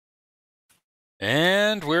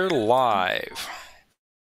And we're live.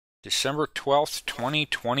 December 12th,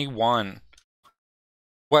 2021.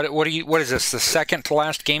 What is this? The second to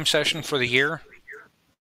last game session for the year?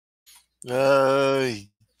 I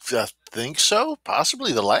think so.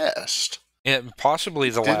 Possibly the last. Yeah, possibly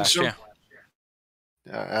the last, yeah.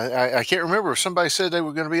 I can't remember if somebody said they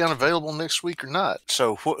were going to be unavailable next week or not.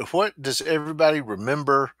 So what does everybody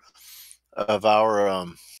remember of our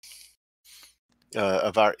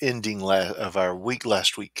ending of our week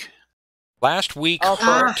last week? Last week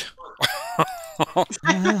hurt.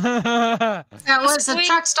 That was a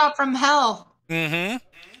truck stop from hell. Mm-hmm.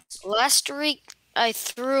 Last week, I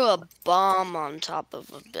threw a bomb on top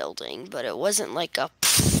of a building, but it wasn't like a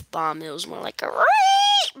bomb. It was more like a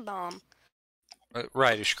bomb.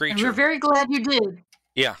 Right, a screecher. And we're very glad you did.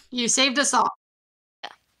 Yeah. You saved us all. Yeah.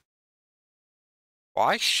 Well,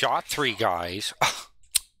 I shot 3 guys.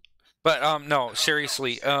 But no,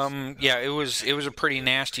 seriously, yeah, it was a pretty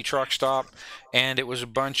nasty truck stop, and it was a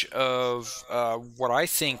bunch of what I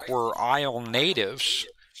think were Isle natives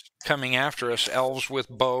coming after us, elves with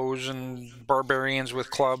bows and barbarians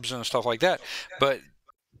with clubs and stuff like that. But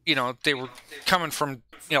you know, they were coming from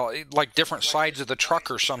like different sides of the truck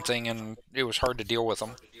or something, and it was hard to deal with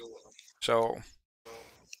them. So.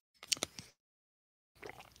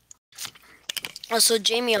 Also,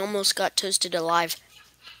 Jamie almost got toasted alive.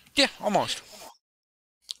 Yeah, almost.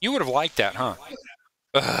 You would have liked that, huh?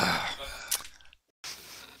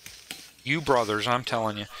 You brothers, I'm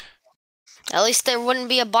telling you. At least there wouldn't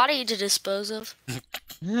be a body to dispose of.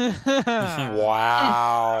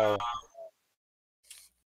 Wow.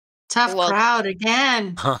 Tough crowd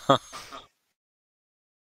again.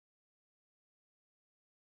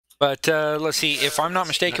 But let's see, if I'm not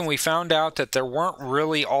mistaken, we found out that there weren't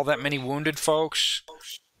really all that many wounded folks.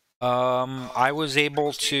 I was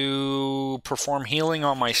able to perform healing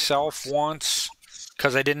on myself once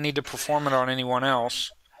because I didn't need to perform it on anyone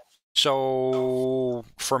else. So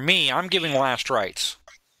for me, I'm giving last rites.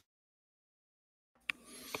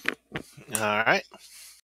 All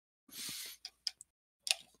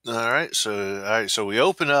right. So we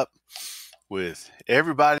open up with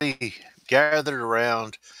everybody gathered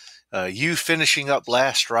around. You finishing up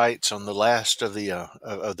last rites on the last of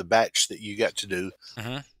the batch that you got to do.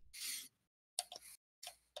 Mm-hmm.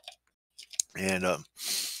 And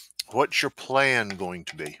what's your plan going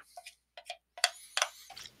to be?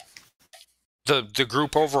 The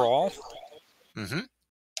group overall? Mm-hmm.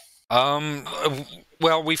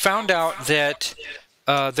 Well, we found out that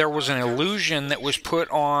there was an illusion that was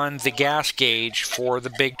put on the gas gauge for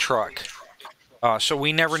the big truck. So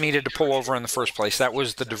we never needed to pull over in the first place. That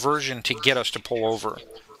was the diversion to get us to pull over.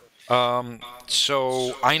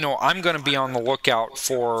 So I know I'm going to be on the lookout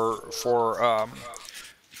for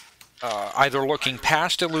either looking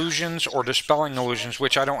past illusions or dispelling illusions,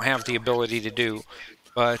 which I don't have the ability to do.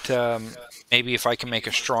 But maybe if I can make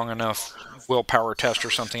a strong enough willpower test or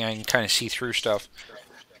something, I can kind of see through stuff.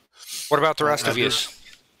 What about the rest of you?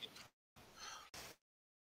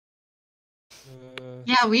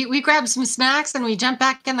 Yeah, we grabbed some snacks and we jumped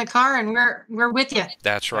back in the car and we're with you.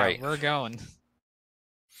 That's right. Yeah, we're going.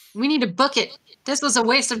 We need to book it. This was a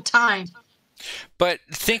waste of time. But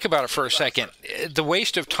think about it for a second. The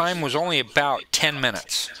waste of time was only about 10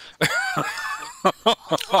 minutes.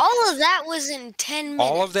 All of that was in 10 minutes.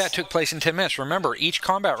 All of that took place in 10 minutes. Remember, each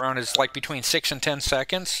combat round is like between 6 and 10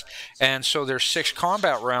 seconds, and so there's 6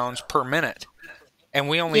 combat rounds per minute. And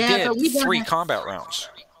we only did 3 combat rounds.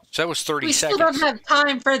 So that was 30 seconds. We still don't have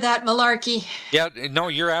time for that malarkey. Yeah, no,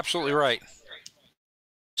 you're absolutely right.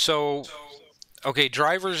 So, okay,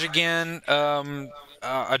 drivers again.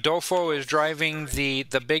 Adolfo is driving the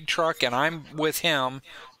big truck, and I'm with him.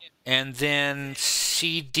 And then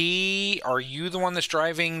CD, are you the one that's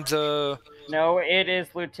driving the... No, it is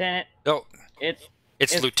Lieutenant. Oh, it's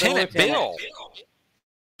Lieutenant Bill.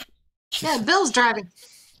 Yeah, Bill's driving.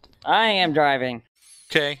 I am driving.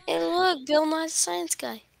 Okay. Hey, look, Bill Nye's a science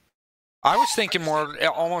guy. I was thinking more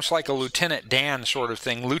almost like a Lieutenant Dan sort of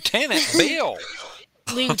thing. Lieutenant Bill.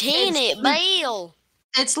 Lieutenant Bill.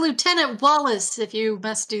 It's Lieutenant Wallace, if you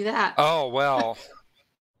must do that. Oh, well.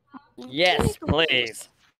 Yes, please.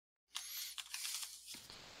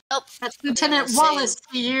 Oh, that's Lieutenant Wallace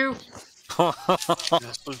to you.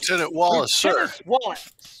 That's Lieutenant Wallace, sir.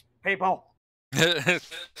 Wallace, people. I'm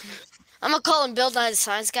going to call him Bill Nye the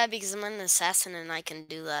Science Guy because I'm an assassin and I can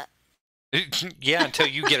do that. Yeah, until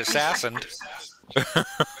you get assassined.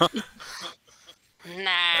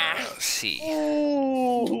 Nah. Let's see.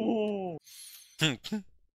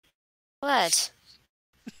 What?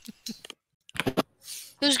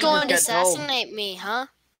 Who's going to assassinate me, huh?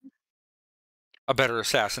 A better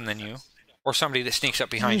assassin than you. Or somebody that sneaks up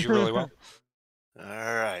behind you really well. All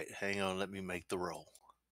right, hang on. Let me make the roll.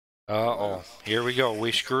 Uh-oh. Here we go.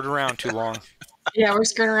 We screwed around too long. Yeah, we're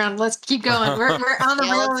skirting around. Let's keep going. We're on the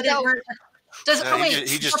Yeah, road. let's go.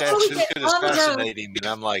 He just before asked we who get could on the road- assassinate him, and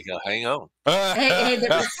I'm like, hang on. Hey,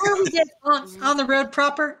 before we get on the road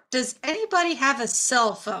proper, does anybody have a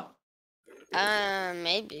cell phone?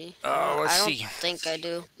 Maybe. Let's I don't see. think I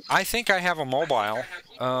do. I think I have a mobile.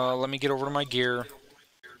 Let me get over to my gear.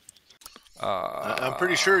 I'm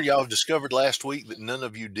pretty sure y'all discovered last week that none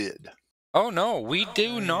of you did. Oh, no, we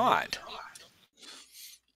do not.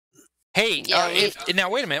 Hey, Yeah, now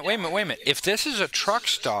wait a minute. If this is a truck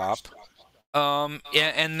stop,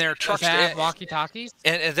 and their Does trucks it have walkie-talkies?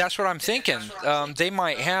 and that's what I'm thinking. They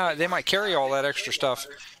might carry all that extra stuff,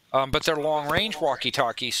 but they're long-range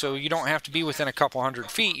walkie-talkies, so you don't have to be within a couple hundred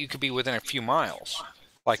feet. You could be within a few miles,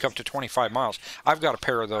 like up to 25 miles. I've got a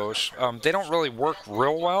pair of those. They don't really work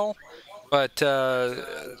real well, but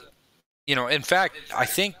you know, in fact, I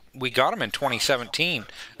think we got them in 2017.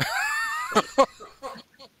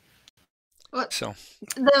 So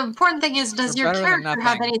The important thing is, does They're your better than character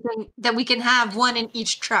have nothing. anything that we can have one in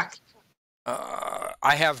each truck?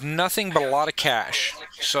 I have nothing but a lot of cash.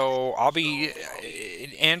 So I'll be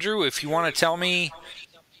Andrew, if you want to tell me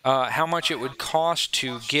how much it would cost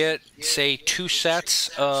to get, say, 2 sets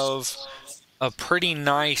of pretty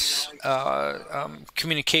nice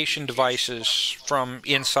communication devices from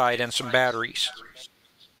inside and some batteries.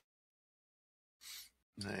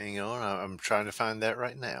 Hang on, I'm trying to find that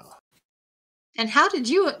right now. And how did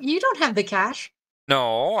you don't have the cash?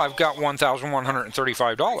 No, I've got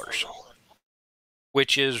 $1,135,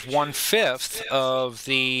 which is 1/5 of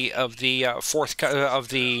the of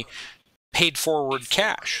the paid forward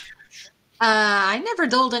cash. I never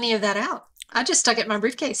doled any of that out. I just stuck it in my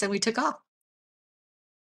briefcase and we took off.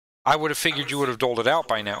 I would have figured you would have doled it out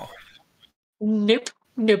by now. Nope.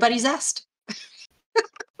 Nobody's asked.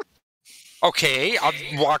 Okay, I'll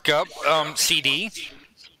walk up. CD,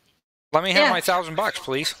 let me have Yeah. my $1,000,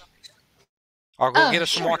 please. I'll go Oh, get us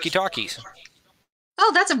some sure. walkie-talkies. Oh,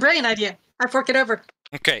 that's a brilliant idea. I fork it over.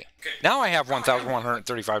 Okay, now I have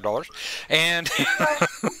 $1,135, and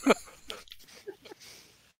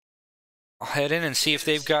I'll head in and see if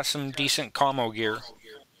they've got some decent commo gear.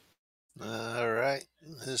 All right,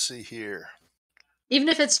 let's see here. Even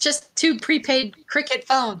if it's just 2 prepaid Cricket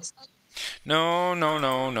phones. No.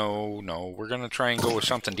 We're gonna try and go with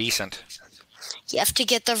something decent. You have to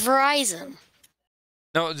get the Verizon.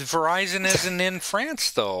 No, Verizon isn't in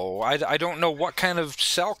France, though. I don't know what kind of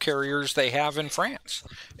cell carriers they have in France.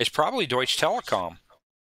 It's probably Deutsche Telekom.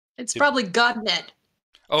 It's probably Godnet.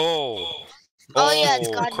 Oh. Oh, yeah, it's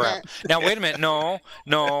crap. Gorden. Now wait a minute. No.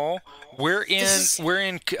 We're in This is- not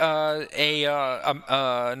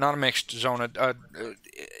a mixed zone.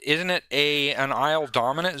 Isn't it an isle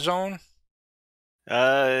dominant zone?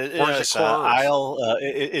 It's core Earth? Isle.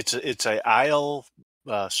 It's a Isle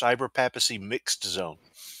cyber papacy mixed zone.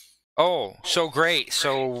 Oh, so great.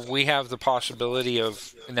 So we have the possibility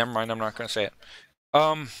of. Never mind. I'm not going to say it.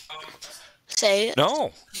 Say it.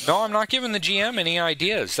 No, I'm not giving the GM any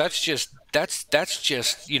ideas. That's just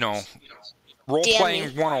role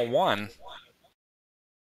playing 101.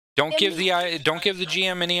 Don't give the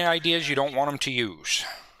GM any ideas you don't want them to use.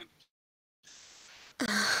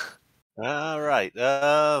 All right.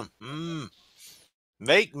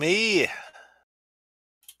 Make me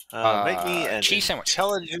an cheese sandwich.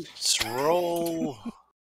 intelligence roll.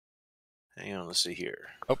 Hang on, let's see here.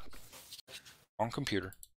 Oh, on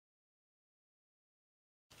computer.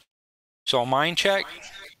 So a mind check.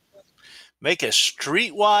 Make a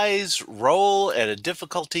streetwise roll at a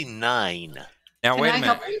difficulty 9. Now Can wait I a minute.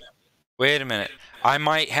 help you? Wait a minute. I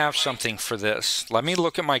might have something for this. Let me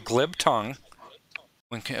look at my glib tongue.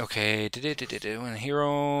 Okay. When a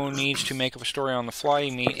hero needs to make up a story on the fly,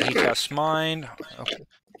 he tests mind. Okay.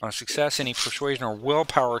 On a success, any persuasion or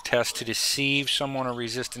willpower test to deceive someone or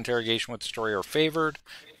resist interrogation with the story are favored.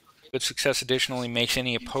 Good success additionally makes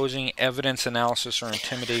any opposing evidence analysis or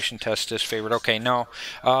intimidation test disfavored. Okay, no.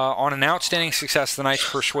 On an outstanding success, the knight's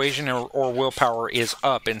persuasion or willpower is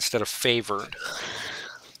up instead of favored.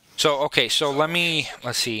 So, okay, so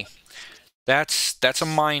let's see. That's a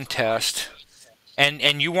mind test.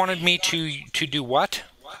 And you wanted me to do what?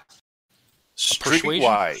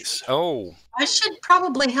 Streetwise. Oh, I should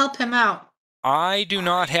probably help him out. I do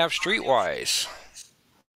not have Streetwise.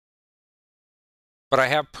 But I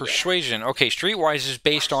have Persuasion. Okay, Streetwise is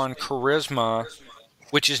based on Charisma,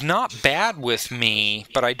 which is not bad with me,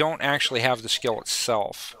 but I don't actually have the skill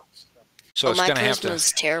itself. So it's my going to have charisma to...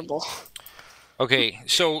 is terrible. Okay,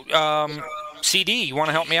 so, CD, you want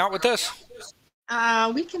to help me out with this?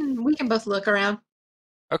 We can both look around.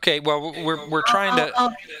 Okay, well, we're trying to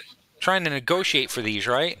Oh, negotiate for these,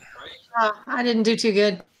 right? I didn't do too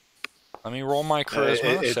good. Let me roll my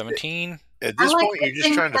charisma. 17. At this like point, the you're just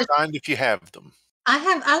thing trying to that- find if you have them. I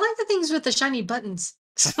like the things with the shiny buttons.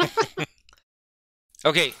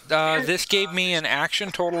 Okay, this gave me an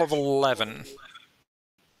action total of 11.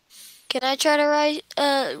 Can I try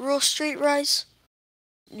to roll street rise?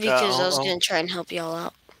 Because I was going to try and help y'all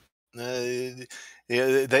out. Yeah,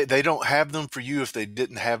 they don't have them for you if they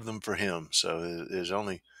didn't have them for him. So there's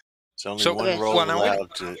only one roll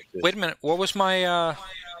allowed to. Wait a minute. What was my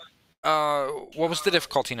what was the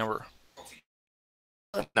difficulty number?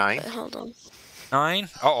 9. Wait, hold on. 9?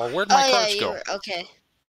 Uh-oh, where'd my cards go? Okay.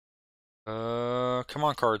 Come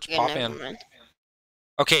on, cards, Yeah, pop never in. mind.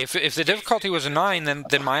 Okay, if the difficulty was a 9,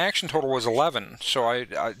 then my action total was 11. So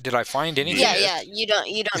I did I find anything? Yeah. You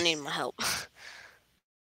don't need my help.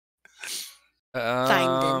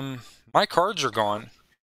 Find them. My cards are gone.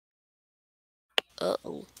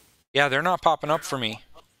 Uh-oh. Yeah, they're not popping up for me.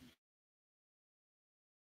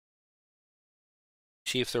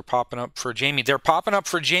 See if they're popping up for Jamie. They're popping up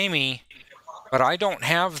for Jamie, but I don't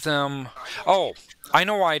have them. Oh, I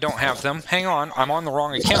know why I don't have them. Hang on, I'm on the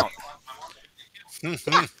wrong account.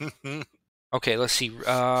 Okay, let's see.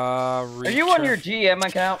 Are you on your GM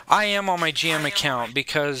account? I am on my GM account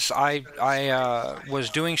because I was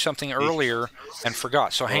doing something earlier and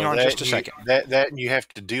forgot. So hang on just a second. That you have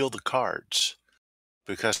to deal the cards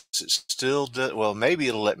because it's still well. Maybe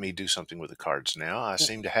it'll let me do something with the cards now. I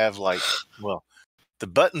seem to have the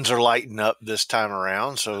buttons are lighting up this time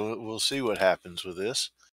around, so we'll see what happens with this.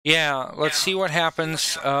 Yeah, let's see what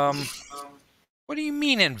happens. What do you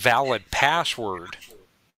mean invalid password?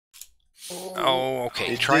 Oh,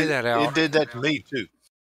 okay. Try that out. It did that to me too.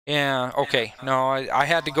 Yeah, okay. No, I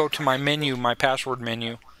had to go to my menu, my password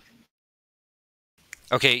menu.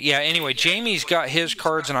 Okay, yeah, anyway, Jamie's got his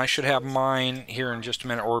cards and I should have mine here in just a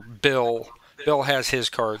minute. Or Bill. Bill has his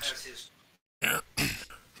cards.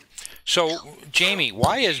 So, Jamie,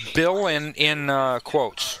 why is Bill in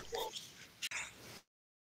quotes?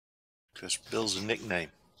 Because Bill's a nickname.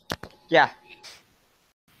 Yeah.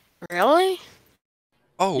 Really?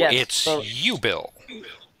 Oh, Yes, it's so- you, Bill.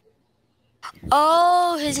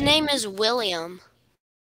 Oh, his name is William.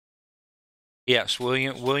 Yes,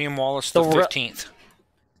 William Wallace the The re- 15th.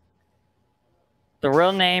 The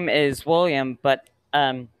real name is William, but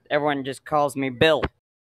everyone just calls me Bill.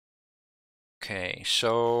 Okay,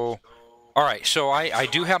 so... Alright, so I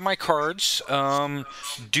do have my cards.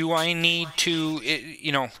 Do I need to,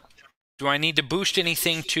 do I need to boost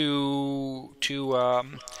anything to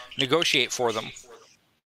negotiate for them?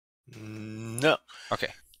 No.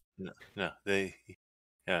 Okay. No. They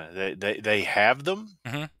have them.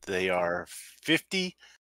 Mhm. They are 50.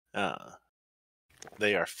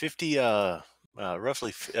 They are 50.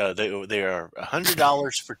 Roughly. They are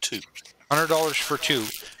 $100 for 2. $100 for 2.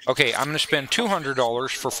 Okay, I'm going to spend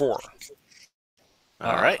 $200 for 4.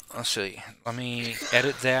 All right. Let's see. Let me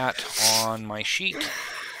edit that on my sheet.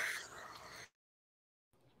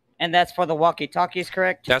 And that's for the walkie-talkies,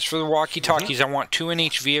 correct? That's for the walkie-talkies. I want 2 in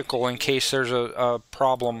each vehicle in case there's a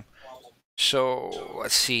problem. So,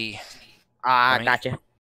 let's see. Gotcha.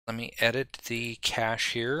 Let me edit the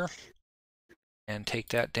cache here and take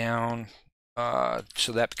that down.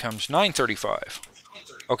 So that becomes $935.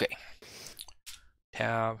 Okay.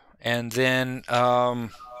 Tab. And then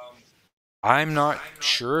I'm not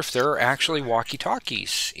sure if there are actually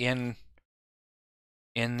walkie-talkies in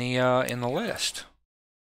the list.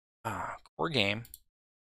 Core game.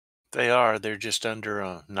 They are. They're just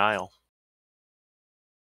under Nile.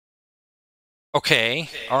 Okay.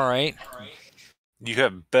 All right. You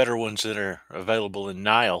have better ones that are available in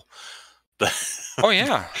Nile. But Oh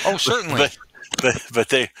yeah. Oh certainly. but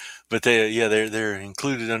they're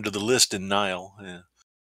included under the list in Nile.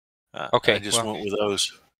 Yeah. Okay, I just went with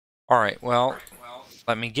those. All right. Well,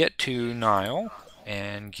 let me get to Nile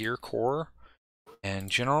and Gear Core and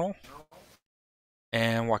General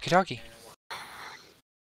and Walkie-Talkie.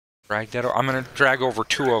 Drag that. I'm going to drag over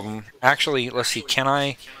 2 of them. Actually, let's see. Can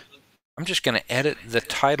I? I'm just going to edit the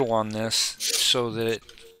title on this so that it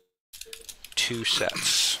 2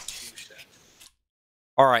 sets.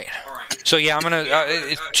 All right. So yeah, I'm gonna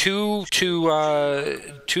 2 to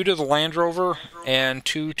the Land Rover and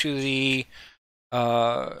 2 to the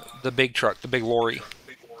big truck, the big lorry.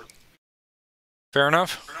 Fair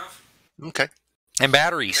enough. Okay. And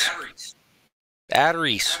batteries.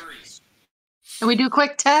 Batteries. And we do a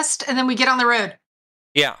quick test, and then we get on the road.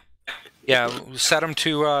 Yeah. Yeah. Set them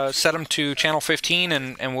to channel 15,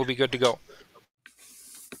 and we'll be good to go.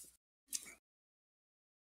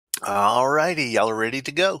 All righty, y'all are ready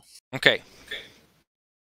to go. Okay.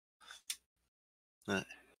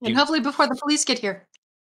 And hopefully before the police get here.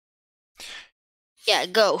 Yeah,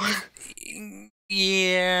 go.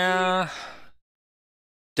 Yeah.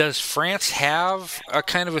 Does France have a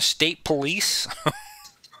kind of a state police?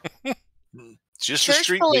 Just the Church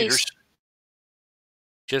street police. leaders.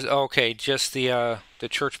 Just the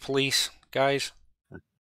church police guys.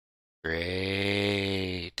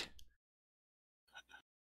 Great.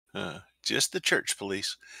 Just the church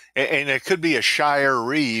police, and it could be a Shire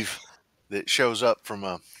Reeve that shows up from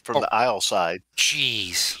the aisle side.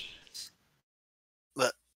 Jeez.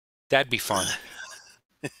 But That'd be fun.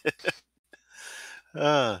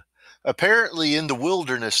 Apparently, in the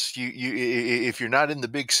wilderness, you if you're not in the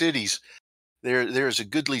big cities, there's a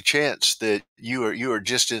goodly chance that you are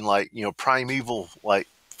just in primeval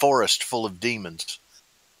forest full of demons.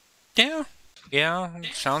 Yeah,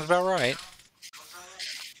 sounds about right.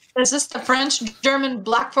 Is this the French-German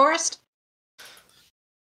Black Forest?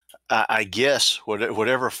 I guess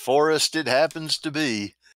whatever forest it happens to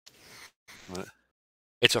be.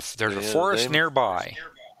 There's a forest nearby.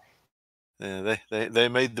 Yeah, they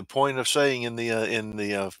made the point of saying in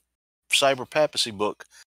the Cyber Papacy book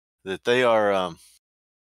that they are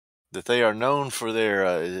known for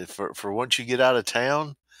their for once you get out of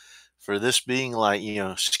town, for this being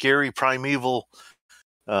scary primeval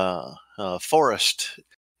forest,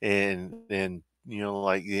 and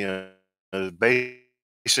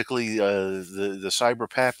basically the Cyber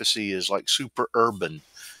Papacy is like super urban,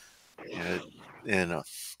 and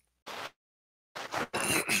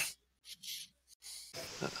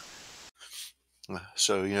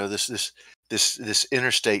so this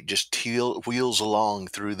interstate just wheels along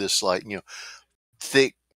through this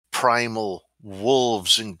thick primal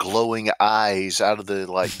wolves and glowing eyes out of the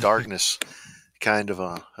darkness, kind of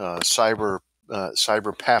a cyber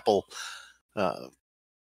papal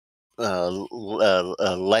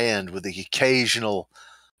land with the occasional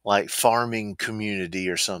farming community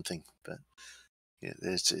or something. But yeah,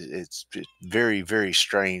 it's very, very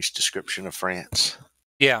strange description of France.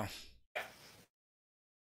 Yeah.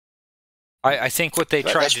 I think what they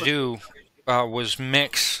tried to do was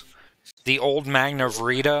mix the old Magna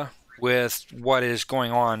Rita with what is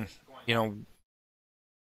going on,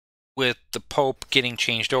 with the Pope getting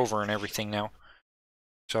changed over and everything now.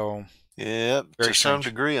 So yeah, to some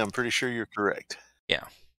degree, I'm pretty sure you're correct. Yeah.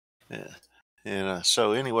 Yeah. And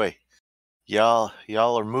so anyway, y'all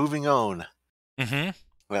are moving on. Mm-hmm.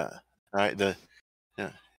 All right. The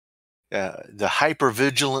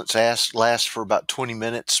hypervigilance lasts for about 20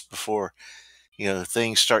 minutes before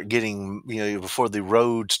things start getting before the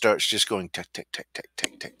road starts just going tick tick tick tick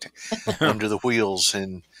tick tick tick under the wheels,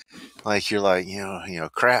 and you're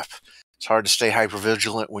crap. It's hard to stay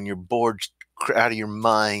hypervigilant when you're bored out of your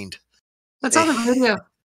mind. What's on the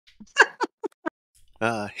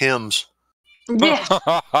radio? Hymns. Yeah.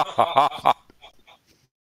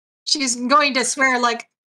 She's going to swear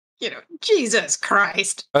Jesus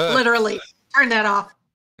Christ. Literally. Turn that off.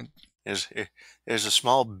 There's a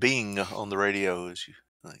small bing on the radio as you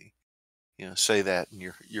say that, and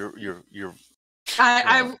you're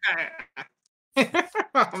oh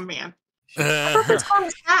man. I thought this call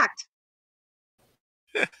was hacked.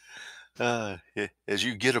 As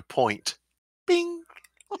you get a point, bing.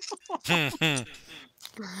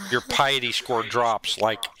 Your piety score drops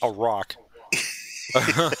like a rock.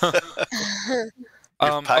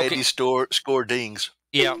 Your piety score dings.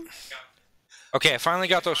 Yeah. Okay, I finally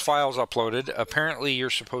got those files uploaded. Apparently, you're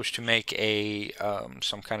supposed to make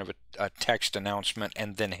some kind of a text announcement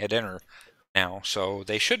and then hit enter now, so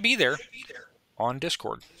they should be there on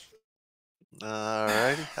Discord. All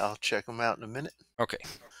righty, I'll check them out in a minute. Okay.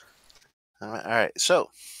 All right.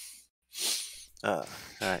 So, all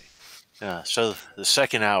right. So the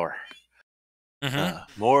second hour,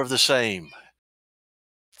 more of the same.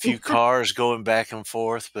 Few cars going back and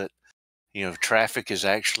forth, but traffic is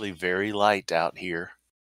actually very light out here.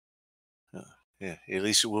 Yeah, at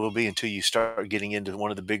least it will be until you start getting into one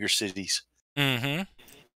of the bigger cities. Mm-hmm.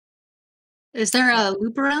 Is there a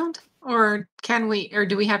loop around, or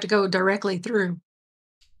do we have to go directly through?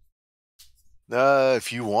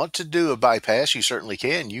 If you want to do a bypass, you certainly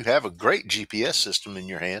can. You have a great GPS system in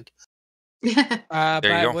your hand.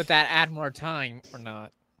 But would that add more time or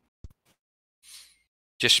not?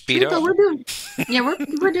 Just speed up. We're doing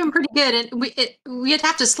pretty good, and we'd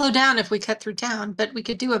have to slow down if we cut through town, but we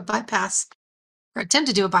could do a bypass or attempt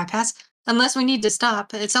to do a bypass unless we need to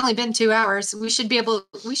stop. It's only been 2 hours. We should be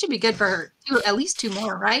good for at least 2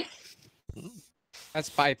 more, right?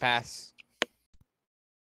 That's bypass.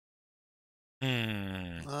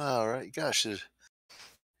 All right, gosh,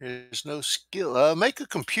 There's no skill. Make a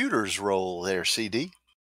computers roll there, CD.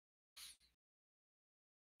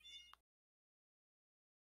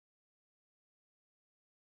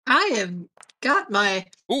 I have got my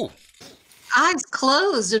Ooh. eyes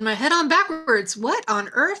closed and my head on backwards. What on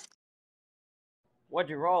earth? What'd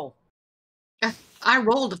you roll? I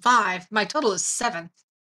rolled a 5. My total is 7.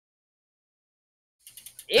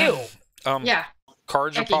 Ew. Yeah.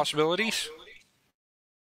 Cards or Ecky. possibilities?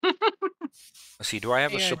 Let's see. Do I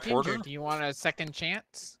have a Hey, supporter? Ginger, do you want a second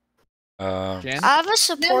chance? I Jen? have a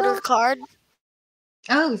supporter card.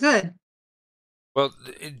 Oh, good. Well,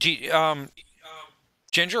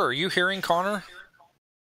 Ginger, are you hearing Connor?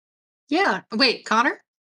 Yeah. Wait, Connor?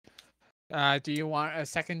 Do you want a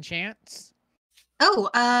second chance? Oh,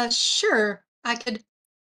 sure. I could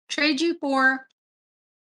trade you for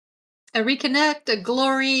a reconnect, a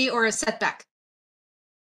glory, or a setback.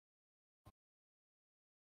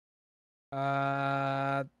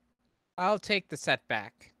 I'll take the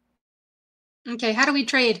setback. Okay, how do we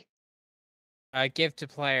trade? Give to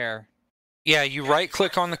player. Yeah, you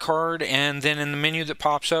right-click on the card, and then in the menu that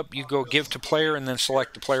pops up, you go Give to Player, and then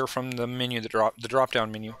select the player from the menu, the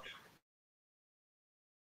drop-down menu.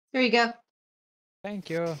 There you go. Thank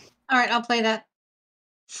you. All right, I'll play that.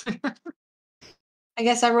 I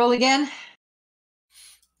guess I roll again.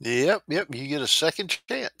 Yep. You get a second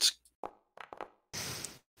chance.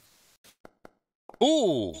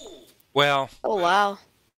 Ooh. Well. Oh, wow.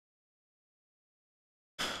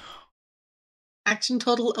 Action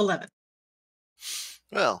total 11.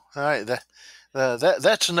 Well, all right.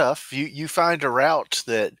 That's enough. You find a route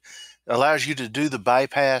that allows you to do the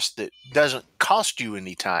bypass that doesn't cost you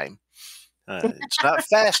any time. It's not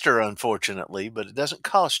faster, unfortunately, but it doesn't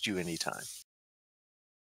cost you any time.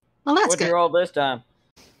 Well, that's What'd good. you roll this time?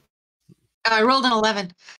 I rolled an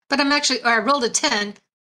 11, but I rolled a 10,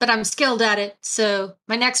 but I'm skilled at it. So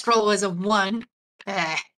my next roll was a 1.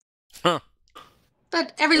 Huh.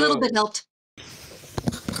 But every little bit helped.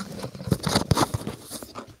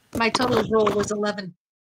 My total roll was 11.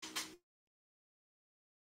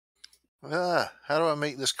 How do I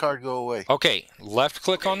make this card go away? Okay,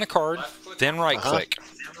 left-click on the card, then right-click.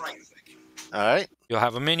 All right. You'll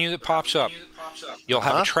have a menu that pops up. You'll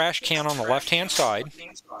have a trash can on the left-hand side.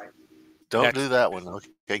 Don't do that one.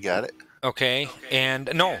 Okay, got it. Okay,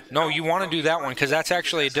 and no, you want to do that one because that's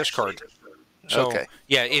actually a discard. So, Okay.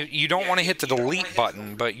 yeah, you don't want to hit the delete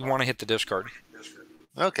button, but you want to hit the discard.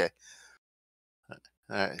 Okay.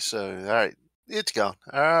 All right. It's gone.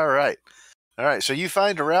 All right. So you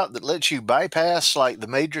find a route that lets you bypass like the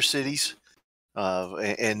major cities,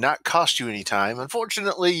 and not cost you any time.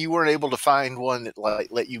 Unfortunately, you weren't able to find one that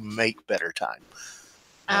let you make better time.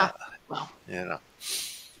 Well.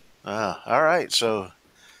 All right. So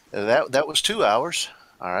that was 2 hours.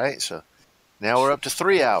 All right. So now we're up to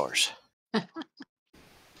 3 hours.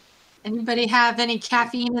 Anybody have any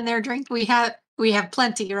caffeine in their drink? We have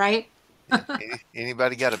plenty, right?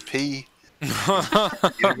 Anybody got a pee?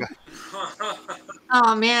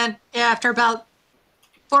 Oh man, yeah. After about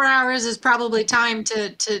 4 hours is probably time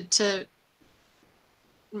to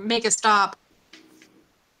make a stop.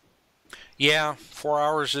 Yeah, 4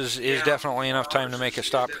 hours is definitely enough time to make a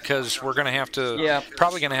stop because we're gonna have to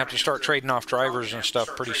probably gonna have to start trading off drivers and stuff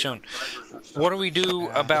pretty soon. What do we do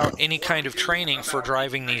about any kind of training for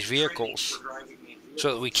driving these vehicles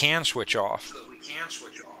so that we can switch off?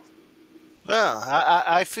 Well,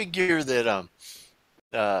 I figure that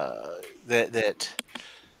that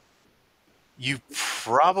you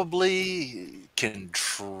probably can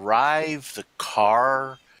drive the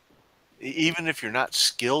car, even if you're not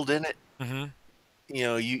skilled in it. Mm-hmm.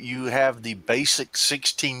 You have the basic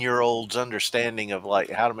 16-year-old's understanding of like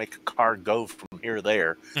how to make a car go from here to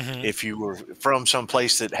there. Mm-hmm. If you were from some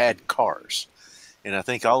place that had cars, and I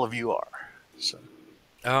think all of you are. So.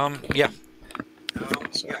 Yeah.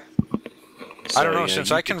 I don't know.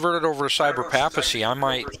 Since I converted over to cyber papacy, I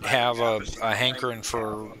might have a hankering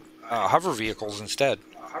for hover vehicles instead.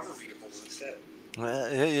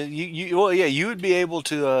 You would be able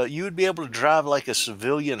to drive like a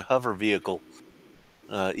civilian hover vehicle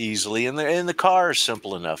easily, and the car is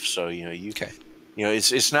simple enough. So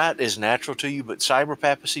it's not as natural to you, but cyber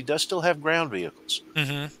papacy does still have ground vehicles.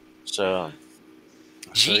 Mm-hmm. So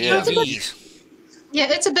GEVs. Yeah,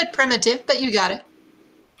 it's a bit primitive, but you got it.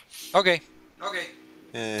 Okay.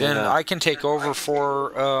 Then I can take over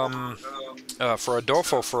for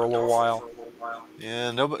Adolfo for a little while.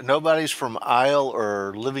 Yeah, nobody's from Isle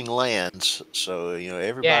or Living Lands, so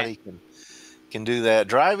everybody can do that.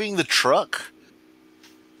 Driving the truck,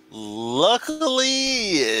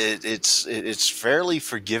 luckily, it's fairly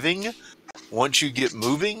forgiving once you get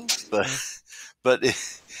moving, but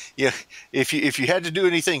Yeah, if you had to do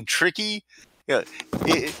anything tricky, yeah,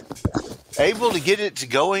 able to get it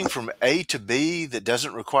going from A to B that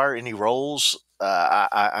doesn't require any rolls.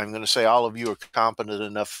 I'm going to say all of you are competent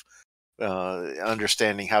enough,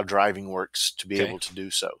 understanding how driving works to be able to do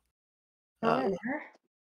so.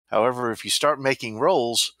 However, if you start making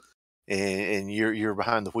rolls and you're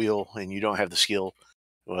behind the wheel and you don't have the skill,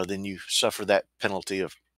 well, then you suffer that penalty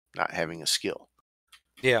of not having a skill.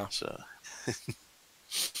 Yeah. So,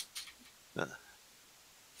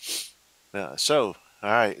 so all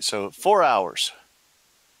right. So 4 hours.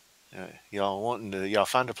 Y'all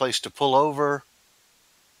find a place to pull over?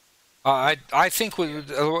 I think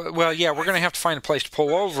well, yeah, we're going to have to find a place to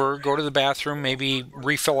pull over, go to the bathroom, maybe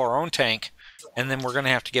refill our own tank, and then we're going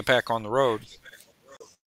to have to get back on the road.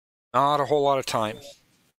 Not a whole lot of time.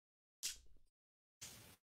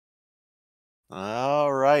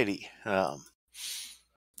 All righty. All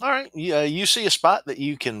right. You see a spot that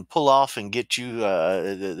you can pull off and get you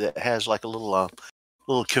that has like a little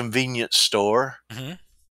convenience store. Mm-hmm.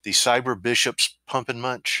 The Cyber Bishop's Pump and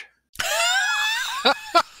Munch.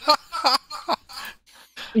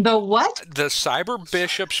 The what? The Cyber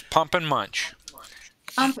Bishop's Pump and Munch.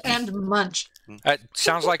 Pump and Munch. That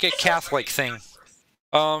sounds like a Catholic thing.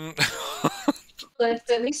 But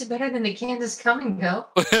at least it's better than the Kansas Come and Go.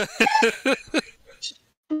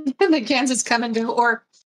 The Kansas Come and Go, or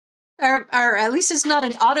at least it's not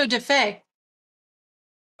an auto da fe.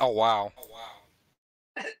 Oh wow.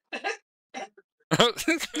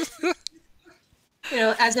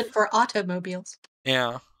 As in for automobiles.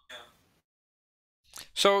 Yeah.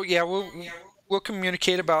 So yeah, we'll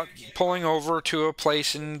communicate about pulling over to a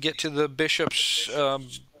place and get to the bishop's.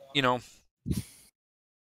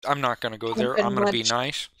 I'm not going to go there. I'm going to be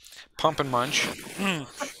nice. Pump and Munch. Good.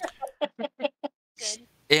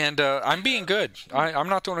 And I'm being good. I'm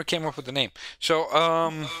not the one who came up with the name. So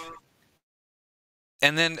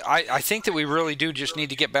and then I think that we really do just need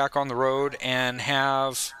to get back on the road and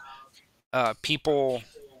have people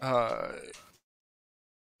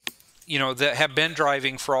that have been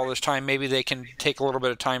driving for all this time, maybe they can take a little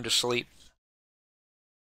bit of time to sleep.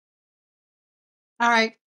 All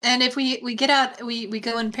right. And if we get out, we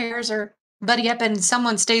go in pairs or buddy up and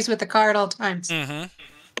someone stays with the car at all times. Mm-hmm.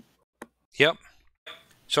 Yep.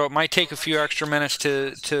 So it might take a few extra minutes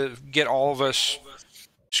to get all of us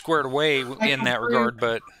squared away in that regard,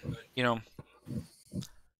 but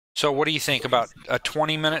So what do you think about a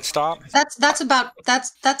 20-minute stop? That's about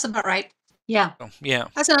right. Yeah. Oh, yeah.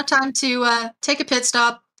 That's enough time to take a pit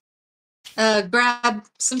stop, grab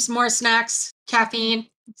some more snacks, caffeine,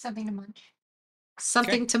 something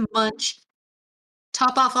to munch,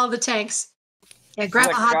 top off all the tanks. Yeah, grab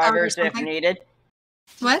Switch a hot dog or drivers if something. needed.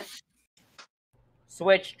 What?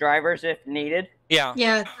 Switch drivers if needed. Yeah.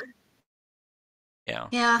 Yeah. Yeah.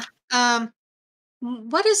 Yeah.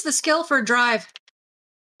 What is the skill for drive?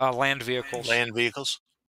 Land vehicles. Land vehicles.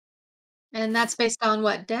 And that's based on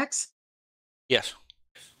what, Dex? Yes.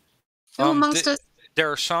 Who amongst us?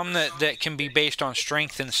 There are some that can be based on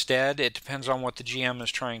strength instead. It depends on what the GM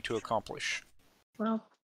is trying to accomplish. Well,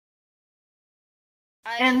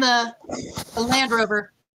 and the Land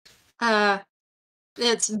Rover.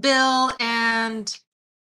 It's Bill and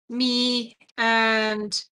me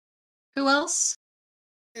and who else?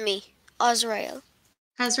 Me, Azrael.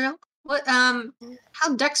 Azrael? What?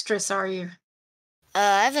 How dexterous are you?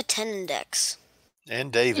 I have a 10 in dex.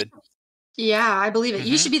 And David. Yeah, I believe it. Mm-hmm.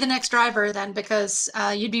 You should be the next driver then, because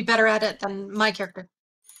you'd be better at it than my character.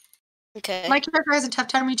 Okay. My character has a tough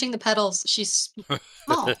time reaching the pedals. She's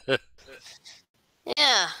small.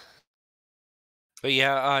 Yeah. But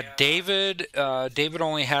yeah, David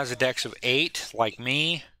only has a dex of 8, like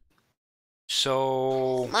me.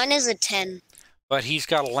 So. Mine is a 10. But he's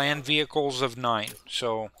got land vehicles of 9.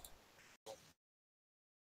 So.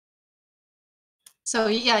 So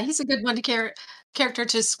yeah, he's a good one to character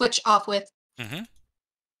to switch off with. Mm-hmm.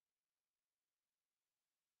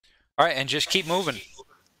 All right, and just keep moving.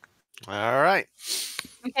 All right.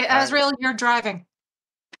 Okay, Azrael, you're driving.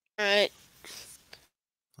 All right.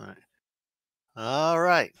 All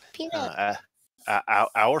right. Peanut.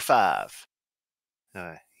 Hour 5.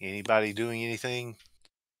 Anybody doing anything?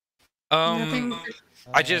 Nothing.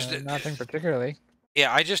 Nothing particularly.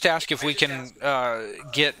 Yeah, I just ask if we can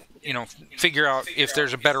figure out if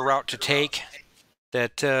there's a better route to take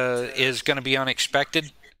that is going to be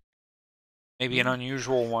unexpected. Maybe an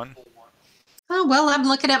unusual one. Oh well, I'm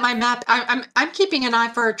looking at my map. I'm keeping an eye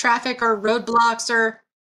for traffic or roadblocks or.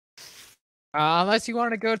 Unless you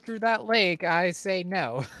want to go through that lake, I say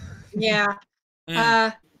no. Yeah.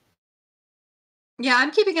 Mm. Yeah,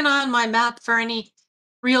 I'm keeping an eye on my map for any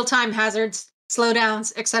real-time hazards.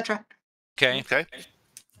 slowdowns, etc. Okay. Okay.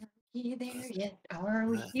 You there yet? Are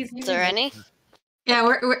we there Is there yet? any?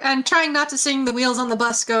 Yeah, I'm trying not to sing the wheels on the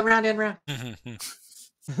bus go round and round.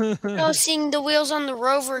 Oh, seeing the wheels on the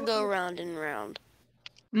rover go round and round.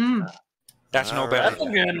 Mm. That's no All better. right. That's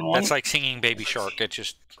a good one. That's like singing Baby Shark.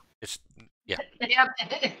 It's yeah.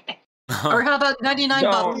 Or how about 99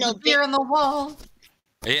 No. bottles of beer on the wall?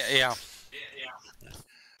 yeah.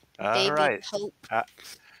 All Baby right. Pope.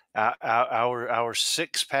 Our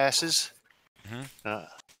 6 passes.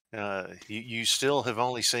 Mhm. You still have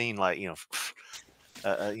only seen like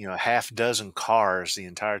a half dozen cars the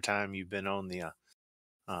entire time you've been on the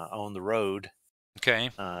road.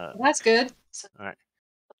 Okay. That's good.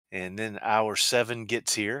 And then our 7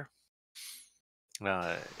 gets here.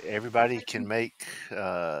 Everybody can make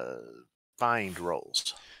find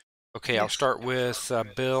rolls. Okay. I'll start with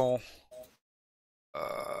Bill.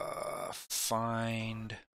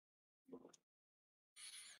 Find. Come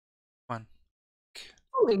on.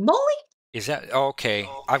 Holy moly! Is that okay?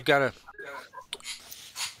 I've got to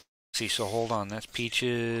see. So hold on. That's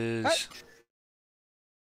Peaches. What?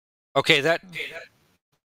 Okay. That.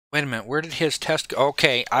 Wait a minute. Where did his test go?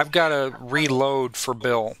 Okay. I've got to reload for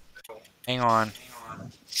Bill. Hang on.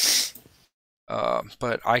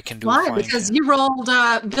 But I can do. Why? A Because find. you rolled.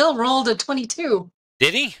 Bill rolled a 22.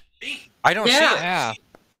 Did he? I don't see Yeah. it. Yeah.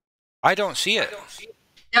 I don't see it.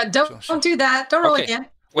 Yeah, don't do that. Don't roll Okay. again.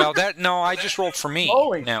 Well, no, I just rolled for me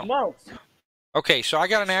Holy now. smokes. Okay, so I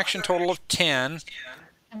got an action total of 10.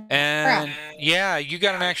 And yeah, you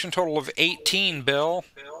got an action total of 18, Bill.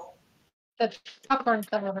 The popcorn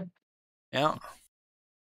fell over. Yeah.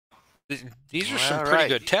 These are some All pretty right.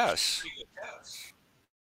 good tests.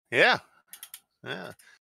 Yeah.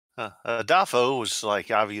 Adolfo was like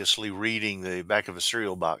obviously reading the back of a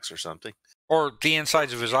cereal box or something, Or the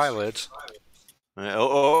insides of his eyelids.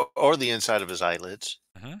 or the inside of his eyelids.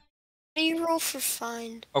 What do you roll for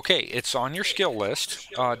find? Okay, it's on your skill list,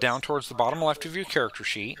 down towards the bottom left of your character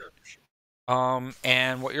sheet.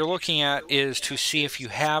 And what you're looking at is to see if you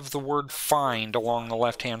have the word find along the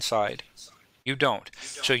left-hand side. You don't.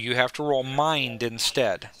 So you have to roll mind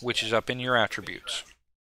instead, which is up in your attributes.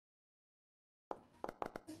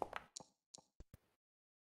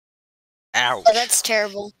 Ouch. Oh, that's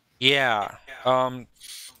terrible. Yeah.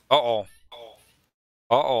 Uh-oh.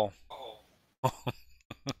 Uh-oh.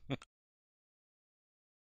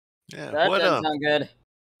 Yeah. That doesn't sound good.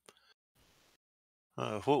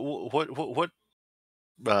 What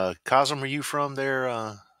Cosm are you from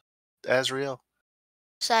there, Azrael?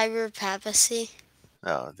 Cyber papacy.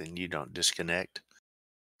 Oh, then you don't disconnect.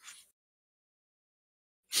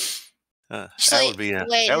 That Actually, would be a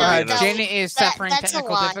wait, that would no, be enough. Jen is suffering that's a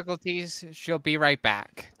technical lie. difficulties. She'll be right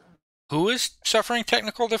back. Who is suffering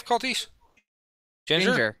technical difficulties?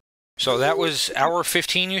 Ginger? So that was hour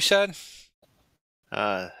 15, you said?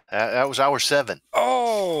 That was hour 7.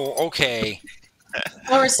 Oh, okay.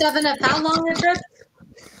 Or 7 of how long a trip?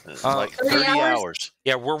 Like 30 30 hours? hours.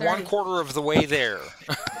 Yeah, we're 30. 1/4 of the way there.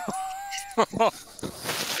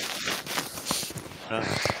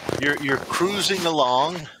 You're cruising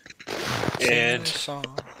along, and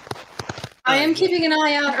I am keeping an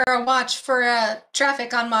eye out or a watch for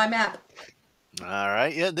traffic on my map. all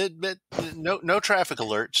right, yeah, no traffic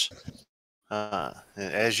alerts.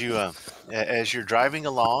 As you're driving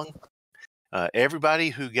along, everybody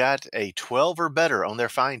who got a 12 or better on their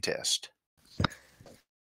find test,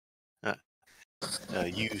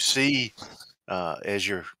 you see as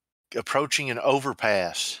you're approaching an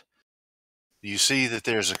overpass, you see that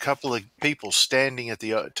there's a couple of people standing at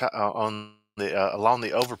the along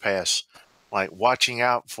the overpass, like watching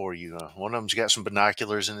out for you. One of them's got some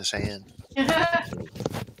binoculars in his hand.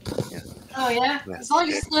 Oh, yeah? Yeah. As long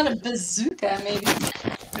as it's not a bazooka, maybe.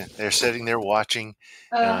 Yeah, they're sitting there watching,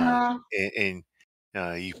 Uh-huh. and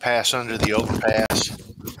you pass under the overpass.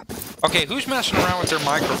 Okay, who's messing around with their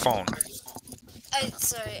microphone?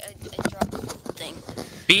 Sorry, I dropped the thing.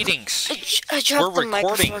 Beatings. I dropped We're the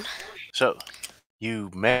recording. microphone. So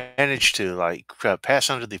you manage to pass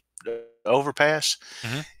under the overpass,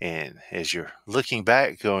 Mhm. and as you're looking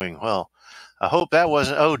back, going, "Well, I hope that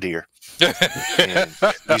wasn't oh dear." And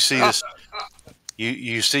you see this.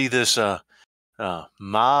 You see this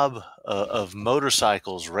mob of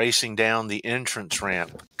motorcycles racing down the entrance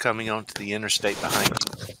ramp, coming onto the interstate behind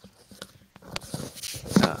you.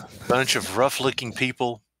 A bunch of rough-looking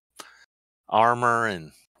people, armor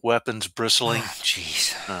and weapons bristling.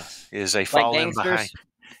 Jeez. As they fall in gangsters?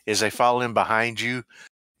 behind, behind you,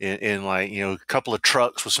 in a couple of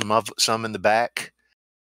trucks with some in the back.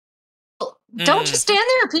 Don't just stand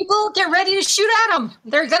there, people. Get ready to shoot at them.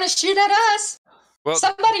 They're going to shoot at us. Well,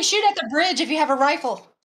 Somebody shoot at the bridge if you have a rifle.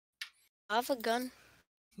 I have a gun.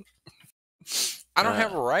 I don't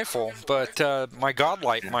have a rifle, but my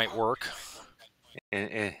godlight might work.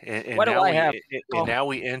 And What do now I have? and now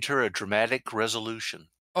we enter a dramatic resolution.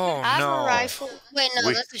 Oh I have no! a rifle. Wait, no,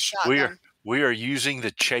 We- that's a shotgun. We are using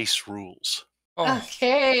the chase rules. Oh,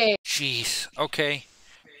 Okay. jeez. Okay.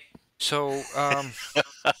 So,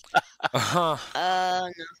 uh-huh.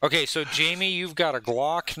 No. Okay, so Jamie, you've got a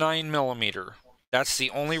Glock 9mm. That's the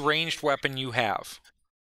only ranged weapon you have.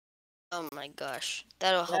 Oh my gosh,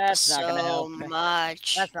 that'll help That's us not gonna so help.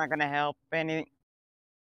 much. That's not gonna help any.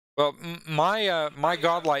 Well, my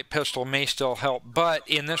godlight pistol may still help, but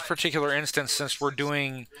in this particular instance, since we're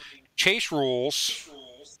doing chase rules,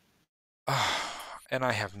 and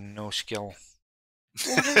I have no skill.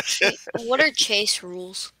 What are chase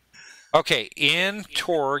rules? Okay, in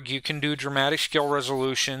Torg, you can do dramatic skill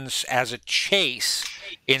resolutions as a chase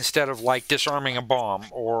instead of like disarming a bomb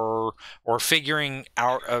or figuring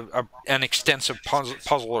out an extensive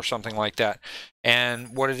puzzle or something like that.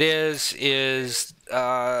 And what it is there's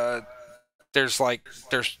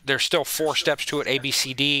still 4 steps to it, A, B,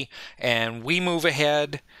 C, D, and we move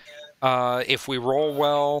ahead if we roll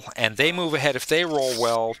well, and they move ahead if they roll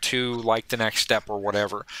well to like the next step or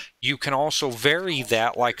whatever. You can also vary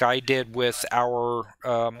that, like I did with our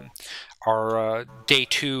day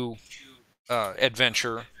 2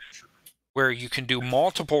 adventure, where you can do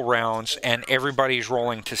multiple rounds and everybody's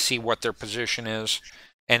rolling to see what their position is,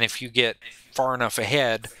 and if you get far enough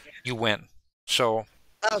ahead, you win. So.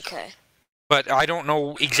 Okay. But I don't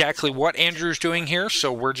know exactly what Andrew's doing here,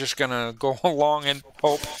 so we're just going to go along and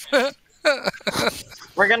hope.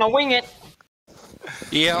 We're gonna wing it.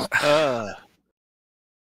 Yeah.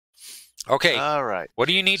 Okay. All right. What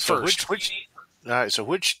do you need So first? all right. So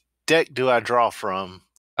which deck do I draw from?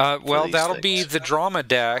 Well, these that'll be things? the drama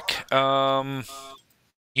deck.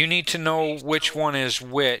 You need to know which one is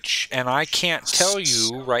which, and I can't tell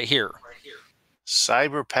you right here.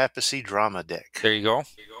 Cyber Papacy Drama deck. There you go.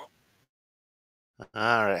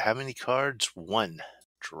 All right. How many cards? 1.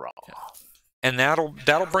 Draw. And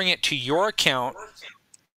that'll bring it to your account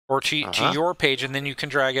or to your page, and then you can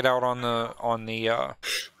drag it out on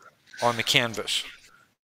the canvas.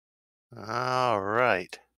 All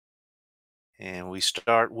right. And we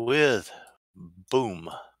start with boom.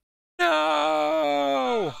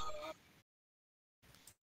 No.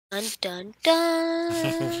 Dun dun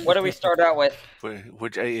dun. What do we start out with?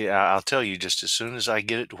 Which I'll tell you just as soon as I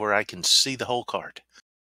get it to where I can see the whole card.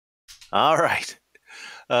 All right.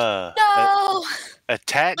 No.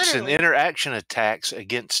 Attacks and Literally. interaction attacks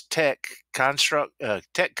against tech constructs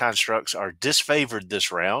are disfavored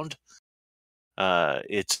this round.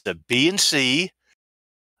 It's the B and C.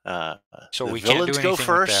 So the we can't villains do go anything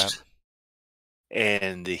first, with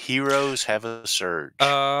and the heroes have a surge. that.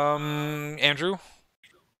 Andrew,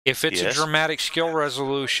 if it's a Yes? dramatic skill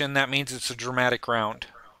resolution, that means it's a dramatic round.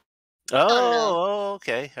 Oh,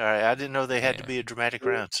 okay. All right. I didn't know they had to Yeah. be a dramatic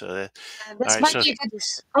round. So This Alright, might so-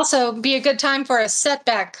 also be a good time for a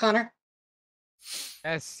setback, Connor.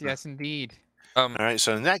 Yes, indeed. all right.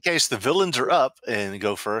 So in that case, the villains are up and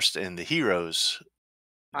go first, and the heroes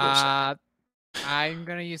go second. I'm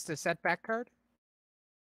gonna use the setback card.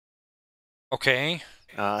 Okay.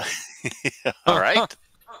 All right.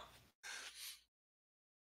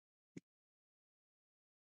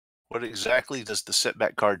 What exactly does the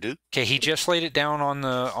setback card do? Okay, he just laid it down on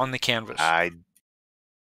the canvas. I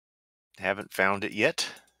haven't found it yet.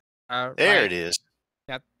 There Right. it is.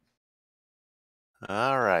 Yep.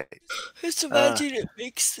 All right. Just imagine it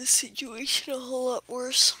makes the situation a whole lot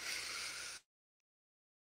worse.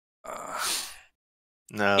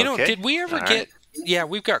 No. You know, okay. did we ever All get? Yeah,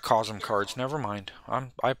 we've got Cosm cards. Never mind. I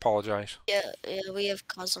apologize. Yeah, we have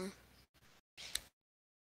Cosm.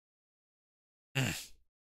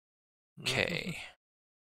 Okay.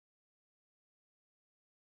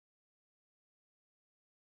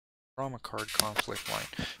 Drama card conflict line.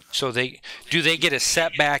 So do they get a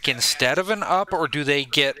setback instead of an up, or do they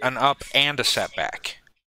get an up and a setback?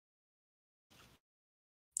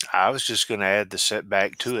 I was just going to add the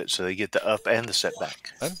setback to it, so they get the up and the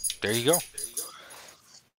setback. There you go.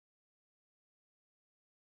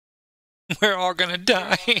 We're all gonna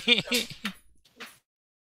die. Thanks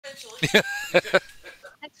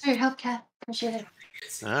for your help, Kat. Appreciate it.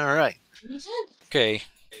 All right. Okay.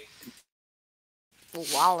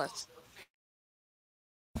 Wallace.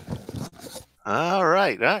 All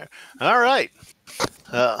right. All right.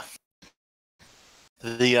 The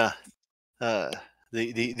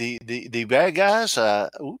bad guys.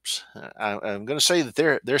 Oops. I'm going to say that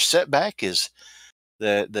their setback is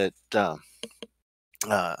that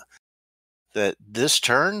that this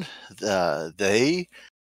turn, they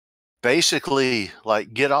basically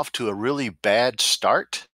like get off to a really bad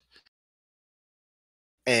start,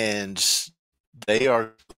 and they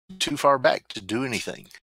are too far back to do anything.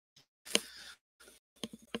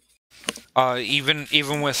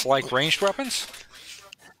 Even with like ranged weapons.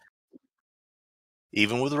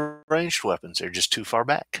 Even with ranged weapons, they're just too far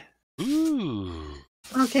back. Ooh.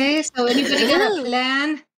 Okay, so anybody got a Ooh.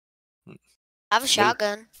 plan? I have a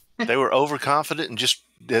shotgun. They were overconfident and just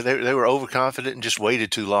they were overconfident and just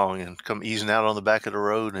waited too long and come easing out on the back of the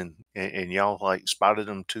road, and y'all like spotted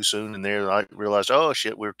them too soon, and they're like realized, oh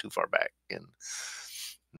shit, we're too far back. And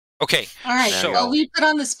Okay. All right, Now so y'all- we put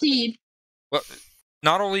on the speed. Well,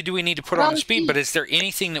 not only do we need to put on the speed, but is there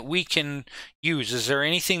anything that we can use? Is there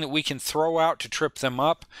anything that we can throw out to trip them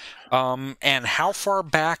up? And how far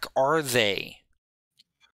back are they?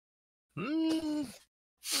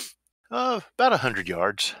 About 100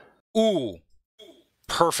 yards. Ooh,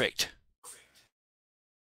 perfect.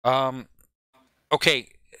 Okay,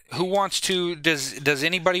 who wants to? Does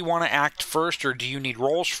anybody want to act first, or do you need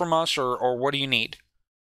rolls from us, or what do you need?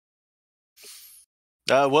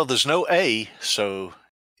 Well, there's no A, so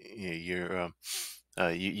you're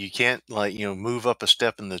you can't like move up a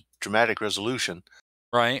step in the dramatic resolution.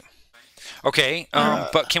 Right. Okay.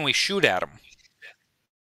 But can we shoot at them?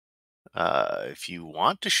 If you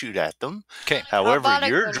want to shoot at them. Okay. However, about a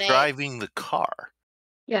you're grenade? driving the car.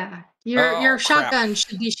 Yeah, Oh, your crap. shotgun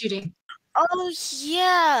should be shooting. Oh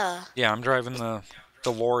yeah. Yeah, I'm driving the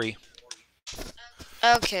lorry.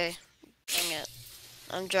 Okay. Dang it.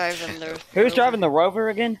 I'm driving the. Who's driving the Rover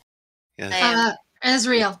again? Yes. I am.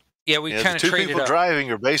 Ezreal. Yeah, we Yeah, kind the of two traded people up.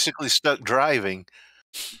 driving are basically stuck driving.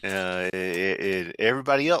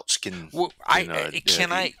 Everybody else can. Well,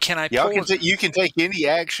 can I Y'all pull? can you can take any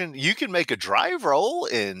action. You can make a drive roll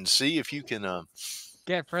and see if you can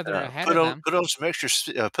Get further ahead put of on them. put on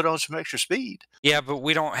some extra speed. Yeah, but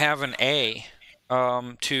we don't have an A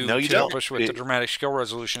to No, you help don't. us with the dramatic skill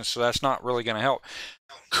resolution, so that's not really going to help.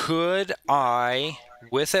 Could I,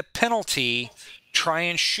 with a penalty, try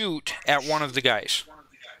and shoot at one of the guys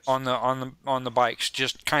on the bikes?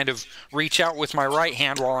 Just kind of reach out with my right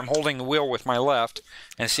hand while I'm holding the wheel with my left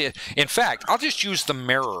and see it. In fact, I'll just use the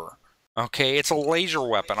mirror. Okay, it's a laser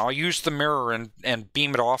weapon. I'll use the mirror and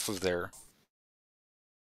beam it off of there.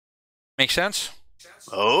 Make sense?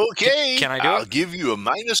 Okay. Can I do I'll it? give you a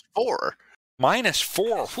 -4.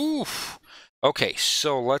 -4. Whew. Okay,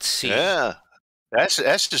 so let's see. Yeah. That's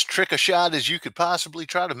as trick a shot as you could possibly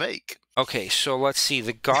try to make. Okay, so let's see.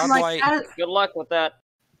 The Like godlight. that. Good luck with that.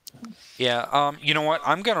 Yeah. You know what?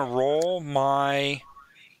 I'm gonna roll my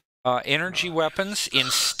energy weapons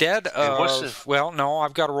instead And what's of. Well, no,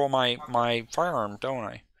 I've got to roll my firearm, don't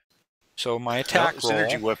I? So my No, attack it's roll.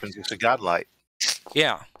 energy weapons. It's a godlight.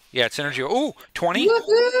 Yeah, it's energy. Ooh, 20.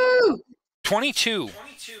 Woohoo! 22.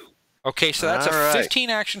 Okay, so that's All a right. 15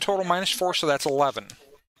 action total -4, so that's 11.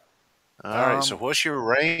 All right. So what's your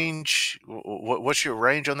range? What's your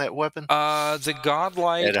range on that weapon? The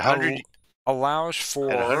godlight At 100 allows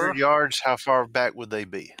for. At 100 yards, how far back would they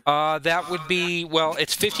be? That would be, well,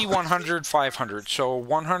 it's 50, 100, 500. So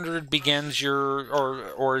 100 begins your,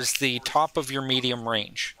 or is the top of your medium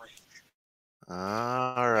range.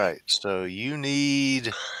 All right. So you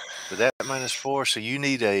need, with that -4, so you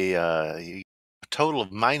need a total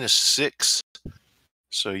of -6.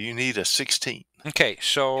 So you need a 16. Okay,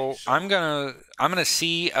 so I'm gonna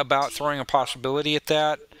see about throwing a possibility at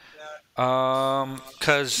that.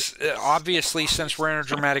 Because obviously, since we're in a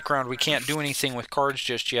dramatic round, we can't do anything with cards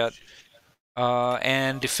just yet.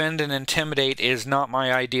 And defend and intimidate is not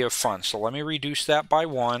my idea of fun. So let me reduce that by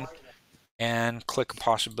 1 and click a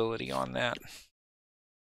possibility on that.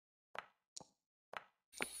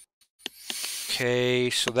 Okay,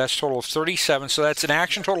 so that's a total of 37. So that's an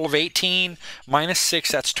action total of 18 -6,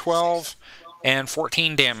 that's 12, and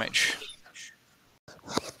 14 damage.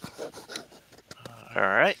 All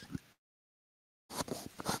right.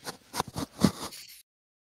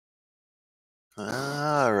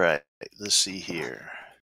 All right. Let's see here.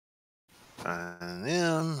 Find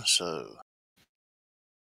them. So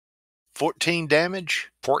 14 damage.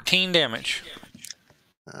 14 damage.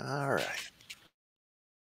 All right.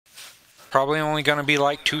 Probably only going to be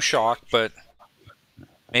like 2 shock, but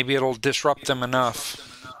maybe it'll disrupt them enough.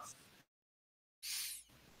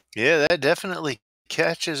 Yeah, that definitely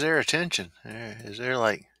catches their attention. Is there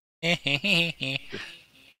like,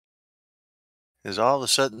 is all of a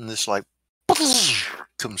sudden this like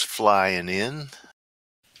comes flying in?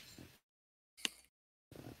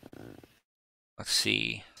 Let's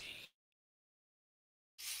see.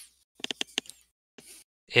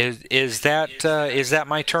 Is that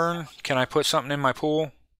my turn? Can I put something in my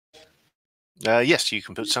pool? Yes, you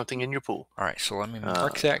can put something in your pool. All right, so let me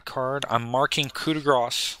mark that card. I'm marking coup de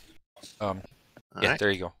grace. Yeah, right.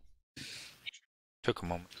 there you go. Took a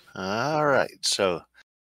moment. All right, so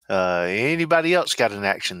anybody else got an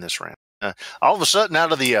action this round? All of a sudden,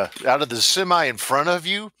 out of the semi in front of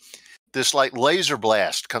you, this like laser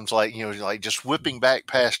blast comes like just whipping back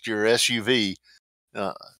past your SUV,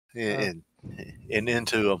 and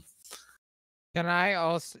into them. Can I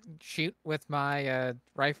also shoot with my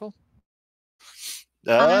rifle?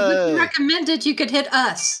 I would recommend it. You could hit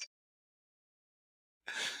us.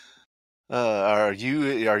 Are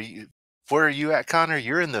you? Where are you at, Connor?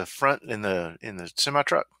 You're in the front in the semi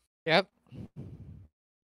truck. Yep.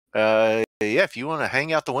 Yeah. If you want to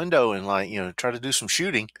hang out the window and try to do some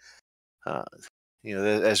shooting,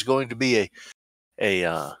 that's going to be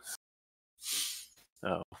a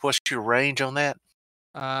what's your range on that?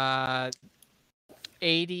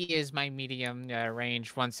 80 is my medium range.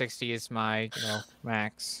 160 is my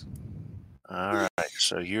max. All right,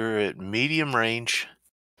 so you're at medium range.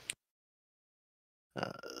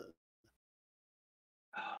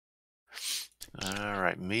 All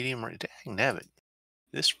right, medium range. Dang nabbit.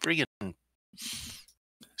 This friggin'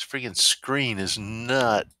 screen is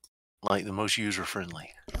not like the most user friendly.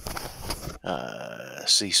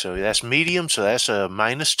 See, so that's medium, so that's a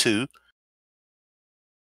 -2.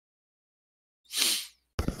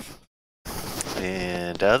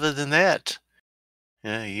 And other than that,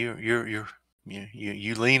 you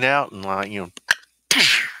lean out and you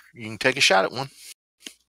can take a shot at one.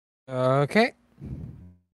 Okay.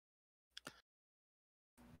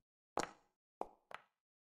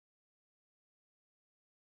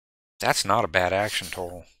 That's not a bad action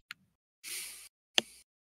total.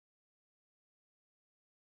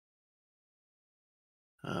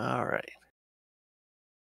 All right.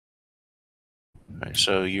 All right,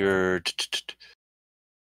 so you're.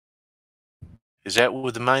 Is that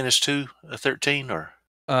with the -2, a 13, or?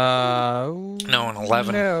 No, an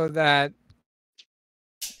 11. No, that.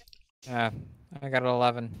 Yeah, I got an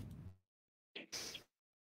 11.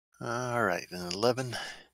 All right, an 11.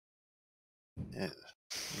 Yeah,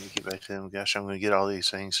 let me get back to them. Gosh, I'm going to get all these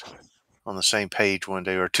things on the same page one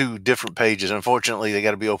day, or two different pages. Unfortunately, they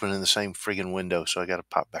got to be open in the same friggin' window, so I got to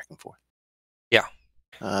pop back and forth. Yeah.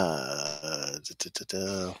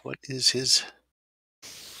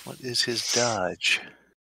 What is his dodge?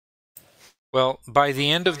 Well, by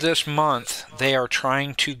the end of this month, they are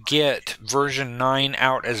trying to get version 9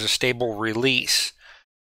 out as a stable release.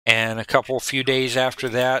 And a few days after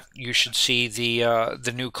that, you should see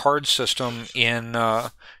the new card system in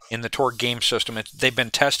the Torg game system. They've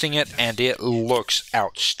been testing it, and it looks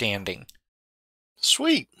outstanding.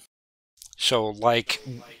 Sweet. So, like,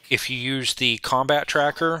 if you use the combat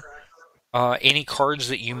tracker, any cards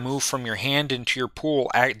that you move from your hand into your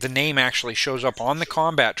pool, the name actually shows up on the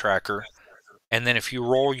combat tracker. And then if you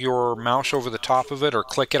roll your mouse over the top of it or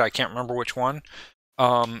click it, I can't remember which one,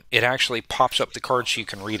 it actually pops up the card so you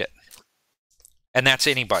can read it. And that's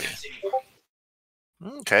anybody.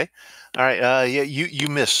 Okay. All right. Yeah, you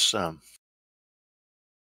miss.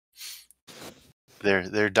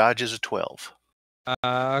 Their dodge is a 12.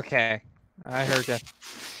 Okay. I heard you.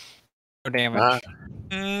 No damage.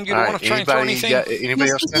 You don't want to try and throw anything?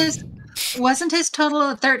 Anybody else? Wasn't his total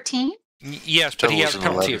of 13? Yes, but he has a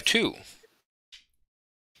penalty of 2.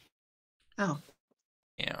 Oh.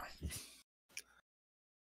 Yeah.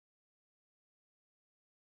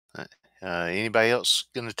 Anybody else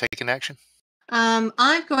going to take an action? I'm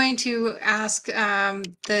going to ask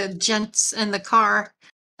the gents in the car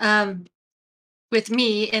with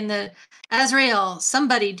me in the Azrael.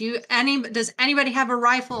 Somebody, does anybody have a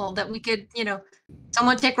rifle that we could,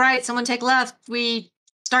 someone take right, someone take left. We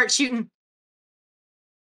start shooting.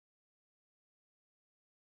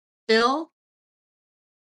 Bill?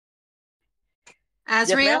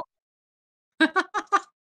 Azrael? Yes,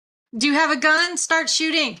 Do you have a gun? Start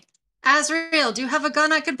shooting. Azrael, do you have a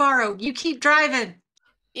gun I could borrow? You keep driving.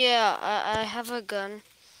 Yeah, I have a gun.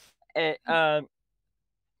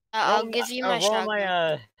 I'll give you my roll shotgun.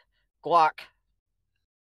 my Glock.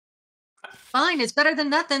 Fine, it's better than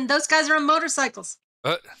nothing. Those guys are on motorcycles.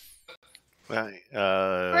 Right. Fine,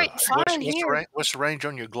 here. What's the range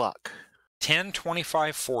on your Glock? 10,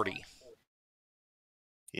 25, 40.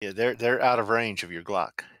 Yeah, they're out of range of your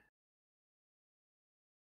Glock.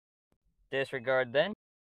 Disregard then.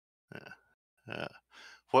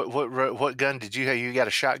 What gun did you have? You got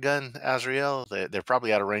a shotgun, Azrael? They're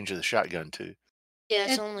probably out of range of the shotgun too. Yeah,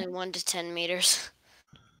 it's only 1 to 10 meters.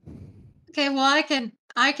 Okay, well I can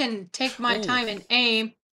take my time and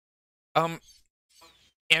aim.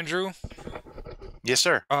 Andrew, Yes,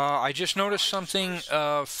 sir. I just noticed something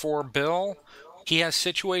for Bill. He has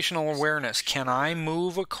situational awareness. Can I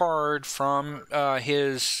move a card from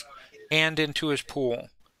his hand into his pool?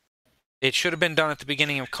 It should have been done at the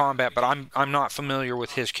beginning of combat, but I'm not familiar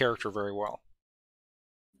with his character very well.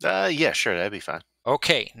 Yeah, sure, that'd be fine.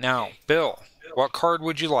 Okay, now, Bill, what card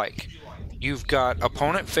would you like? You've got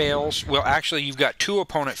opponent fails. Well, actually, you've got 2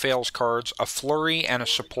 opponent fails cards, a flurry and a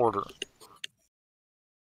supporter.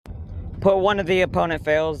 Put one of the opponent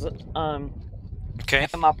fails Okay.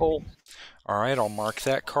 in my pool. All right, I'll mark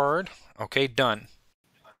that card. Okay, done.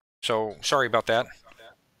 So, sorry about that.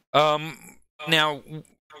 Now,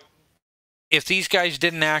 if these guys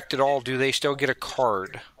didn't act at all, do they still get a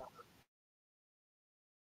card?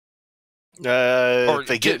 If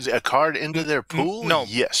they get a card into their pool? No.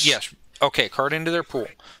 Yes. Yes. Okay, card into their pool.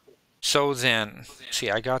 So then,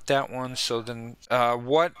 see, I got that one. So then,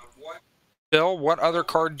 Bill, what other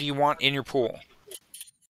card do you want in your pool?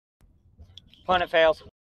 Opponent fails.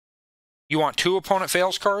 You want 2 opponent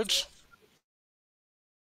fails cards?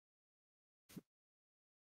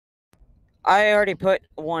 I already put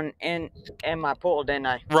one in my pool, didn't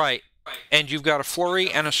I? Right. And you've got a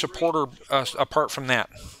flurry and a supporter apart from that.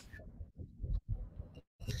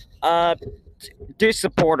 Do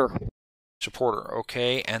supporter. Supporter,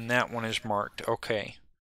 okay, and that one is marked. Okay.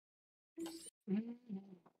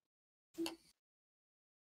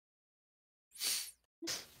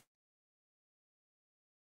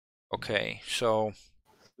 Okay, so...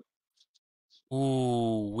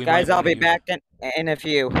 Ooh, we Guys, might I'll be wanna back in a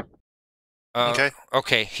few. Okay.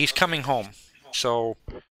 Okay, he's coming home, so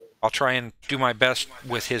I'll try and do my best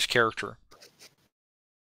with his character.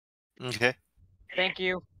 Okay. Thank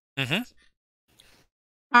you. Mm-hmm.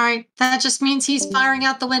 All right, that just means he's firing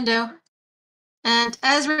out the window. And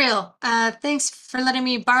Azrael, thanks for letting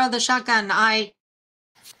me borrow the shotgun. I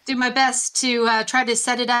do my best to try to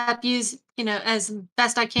set it up, use as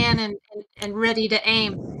best I can, and ready to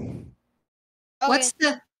aim. Okay.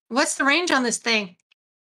 What's the range on this thing?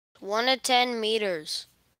 1 to 10 meters.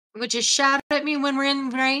 Would you shout at me when we're in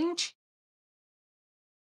range?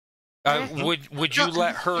 Would you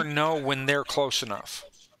let her know when they're close enough?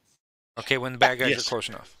 Okay, when the bad guys Yes. are close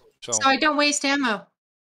enough. So I don't waste ammo.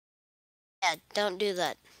 Yeah, don't do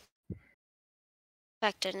that. In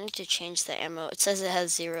fact, I need to change the ammo. It says it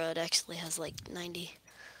has 0. It actually has like 90.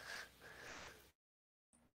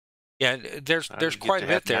 yeah, there's You get quite to a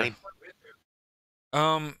bit have there.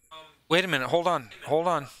 9. Wait a minute. Hold on.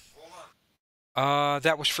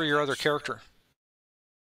 That was for your other character.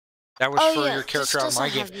 That was for your character out of my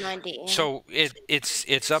game. Have 90 ammo. So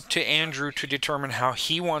it's up to Andrew to determine how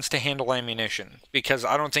he wants to handle ammunition, because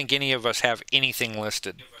I don't think any of us have anything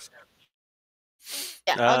listed.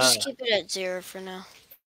 Yeah, I'll just keep it at 0 for now.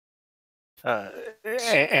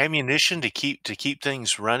 Ammunition to keep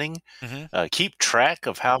things running. Mm-hmm. Keep track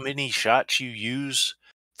of how many shots you use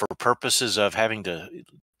for purposes of having to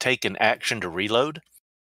take an action to reload.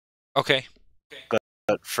 Okay.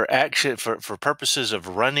 But for purposes of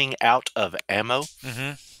running out of ammo,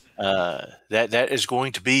 Mm-hmm. that is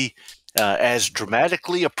going to be as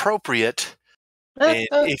dramatically appropriate. And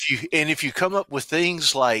if you come up with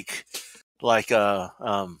things like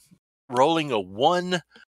rolling a 1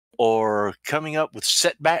 or coming up with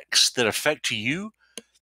setbacks that affect you,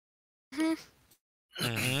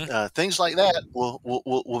 Mm-hmm. things like that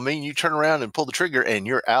will mean you turn around and pull the trigger and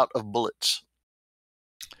you're out of bullets.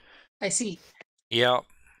 I see. Yeah.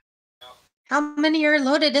 How many are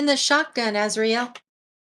loaded in this shotgun, Azrael?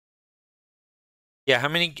 Yeah. How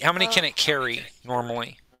many can it carry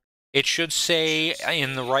normally? It should say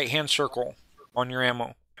in the right-hand circle on your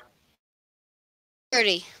ammo.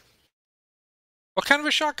 30. What kind of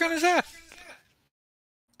a shotgun is that?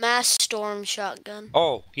 Mass storm shotgun.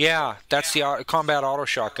 Oh, yeah, that's the combat auto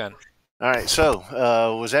shotgun. All right, so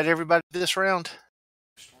was that everybody this round?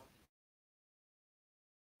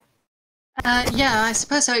 Yeah, I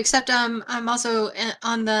suppose so. Except I'm also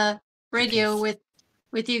on the radio with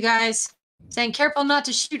you guys saying, "Careful not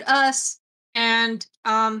to shoot us." And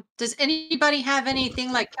does anybody have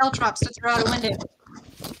anything like caltrops to throw out a window?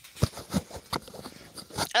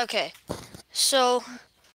 Okay, so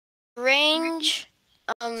range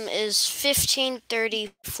is 15,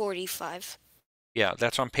 30, 45. Yeah,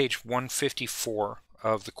 that's on page 154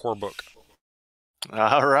 of the core book.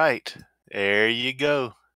 All right, there you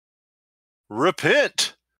go.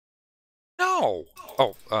 Repent. No.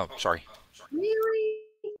 Oh, sorry. Really?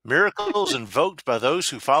 Miracles invoked by those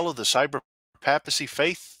who follow the cyber papacy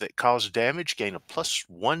faith that cause damage gain a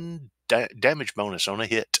 +1 damage bonus on a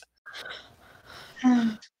hit.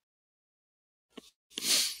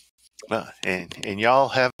 And y'all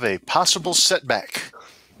have a possible setback.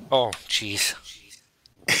 Oh, jeez.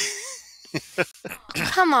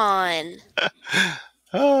 Come on.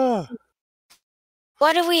 Ah.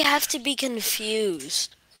 Why do we have to be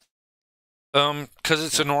confused? Because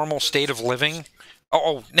it's a normal state of living.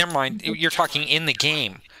 Oh, never mind. You're talking in the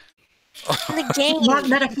game. In the game. Not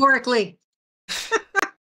metaphorically.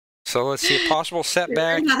 So let's see. A possible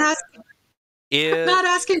setback I'm not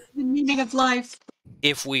asking the meaning of life.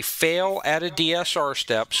 if we fail at a DSR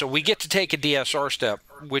step. So we get to take a DSR step,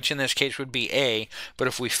 which in this case would be A. But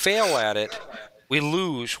if we fail at it, we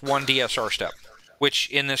lose one DSR step, which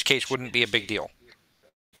in this case wouldn't be a big deal.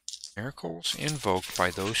 Miracles invoked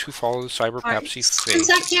by those who follow the cyberpapsy faith. Since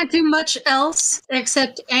I can't do much else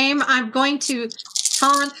except aim, I'm going to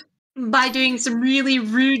taunt by doing some really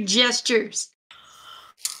rude gestures.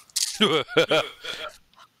 At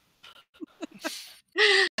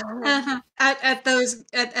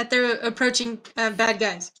their approaching bad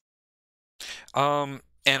guys. And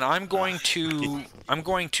I'm going to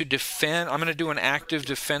defend. I'm going to do an active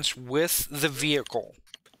defense with the vehicle,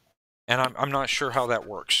 and I'm not sure how that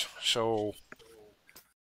works. So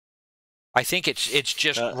I think it's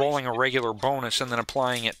just rolling a regular bonus and then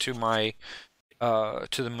applying it to my to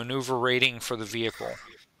the maneuver rating for the vehicle.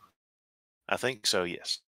 I think so.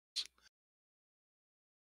 Yes.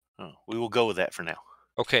 We will go with that for now.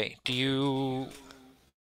 Okay. Do you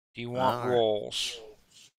want rolls?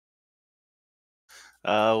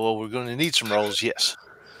 Well, we're going to need some rolls. Yes.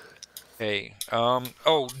 Okay.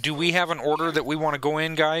 Oh, do we have an order that we want to go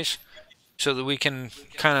in, guys, so that we can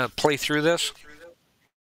kind of play through this?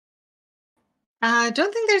 I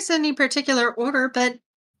don't think there's any particular order, but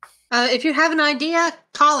if you have an idea,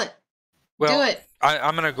 call it. Well, do it.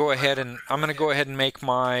 I'm going to go ahead and make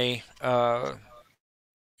my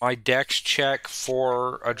my dex check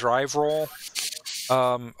for a drive roll.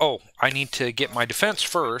 Oh, I need to get my defense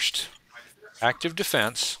first. Active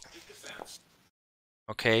defense.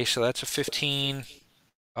 Okay, so that's a 15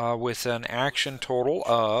 with an action total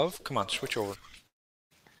of... Come on, switch over.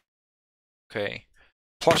 Okay.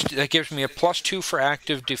 That gives me a +2 for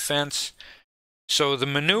active defense. So the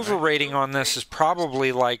maneuver rating on this is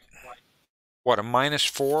probably like, what, a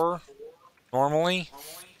 -4 normally?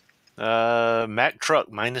 Mack truck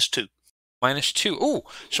 -2. -2. Ooh,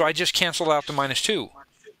 so I just canceled out the -2.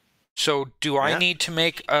 So do I need to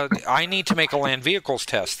make a land vehicles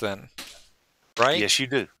test then? Right? Yes, you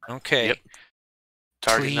do. Okay. Yep.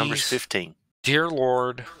 Target Please, number's 15. Dear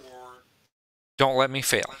Lord, don't let me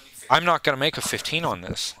fail. I'm not going to make a 15 on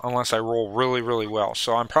this unless I roll really, really well.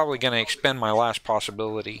 So I'm probably going to expend my last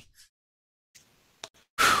possibility.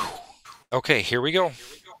 Whew. Okay, here we go.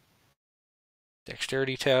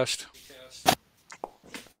 Dexterity test.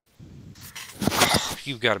 Oh,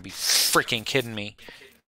 you've got to be freaking kidding me.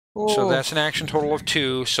 So that's an action total of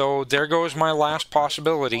 2. So there goes my last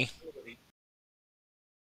possibility.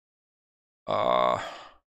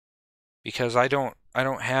 Because I don't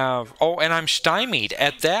have... Oh, and I'm stymied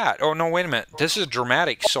at that. Oh, no, wait a minute. This is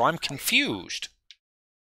dramatic, so I'm confused.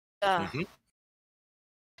 Mm-hmm.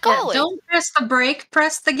 Don't press the brake,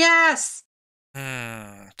 press the gas.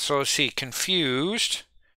 So let's see. Confused.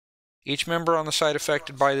 Each member on the site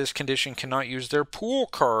affected by this condition cannot use their pool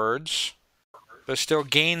cards, but still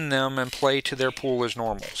gain them and play to their pool as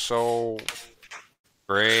normal. So,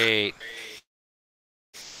 great.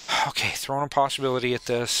 Okay, throwing a possibility at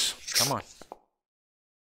this. Come on.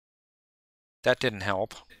 That didn't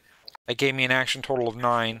help. That gave me an action total of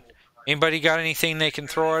 9. Anybody got anything they can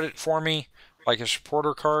throw at it for me? Like a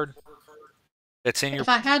supporter card? That's in your If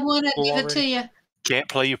I had one, I'd give it to you. Can't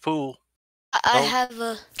play your pool. I have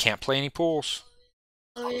a... Can't play any pools.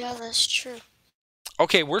 Oh, yeah, that's true.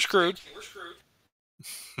 Okay, we're screwed.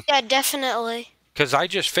 Yeah, definitely. Because I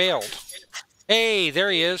just failed. Hey, there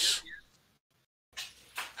he is.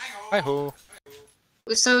 Hi-ho.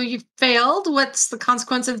 So you failed. What's the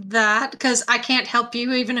consequence of that? Because I can't help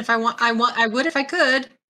you, even if I want. I would if I could.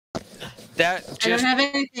 That I don't have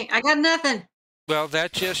anything. I got nothing. Well,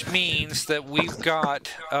 that just means that we've got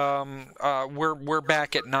we're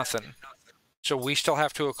back at nothing. So we still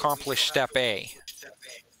have to accomplish step A.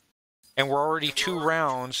 And we're already 2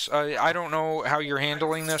 rounds. I don't know how you're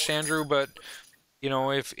handling this, Andrew, but you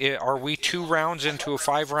know, are we 2 rounds into a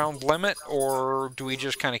 5-round limit, or do we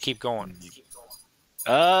just kind of keep going?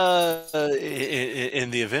 In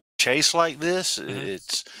the event of a chase like this,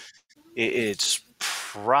 it's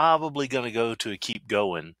probably going to go to a keep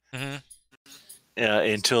going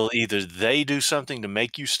until either they do something to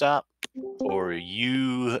make you stop, or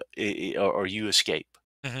you escape.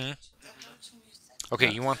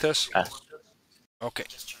 Okay, you want this? Okay.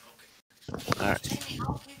 All right.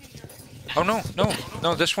 Oh no!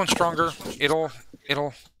 This one's stronger. It'll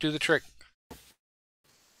do the trick.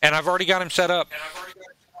 And I've already got him set up.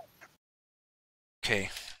 Okay.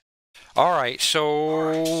 All right.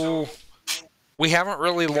 So we haven't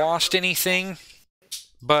really lost anything,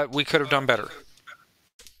 but we could have done better.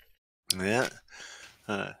 Yeah.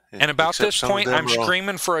 And about this point, I'm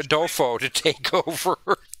screaming for Adolfo to take over.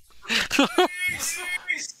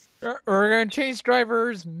 We're going to change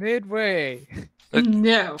drivers midway.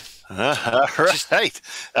 No. All right.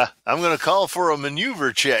 I'm going to call for a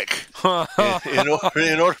maneuver check in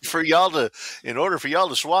order for y'all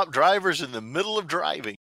to swap drivers in the middle of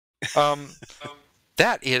driving.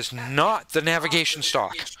 That is not the navigation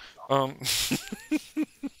stock.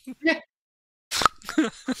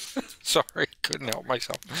 Sorry, couldn't help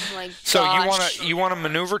myself. Oh my So gosh. you want a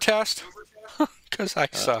maneuver test? Because I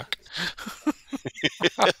suck.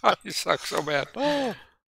 I suck so bad.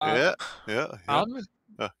 Yeah. Y'all.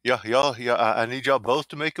 I need y'all both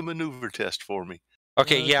to make a maneuver test for me.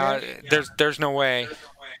 Okay, yeah. There's no way.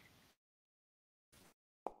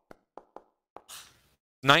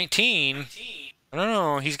 19. I don't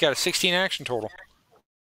know. He's got a 16 action total.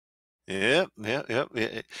 Yep.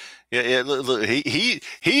 Look,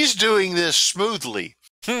 he's doing this smoothly.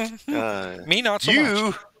 Me not so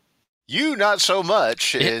much. You not so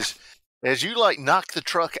much as you like knock the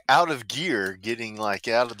truck out of gear, getting like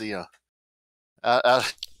out of the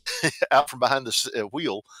out from behind the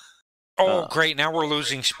wheel. Oh, great! Now we're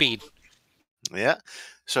losing speed. Yeah.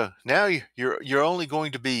 So now you're only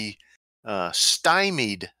going to be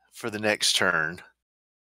stymied for the next turn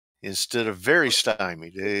instead of very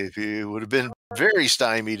stymied. It would have been very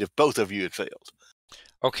stymied if both of you had failed.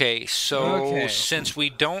 Okay, so since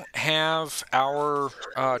we don't have our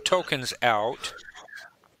tokens out,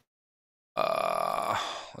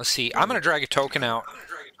 let's see. I'm going to drag a token out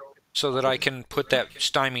so that I can put that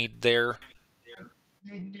stymied there.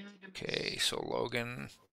 Okay, so Logan,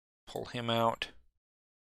 pull him out.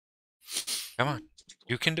 Come on,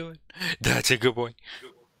 you can do it. That's a good boy.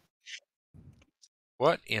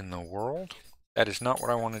 What in the world? That is not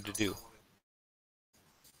what I wanted to do.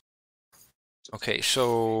 Okay,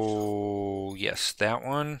 so yes, that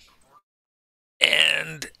one.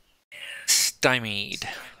 And stymied.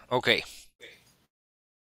 Okay.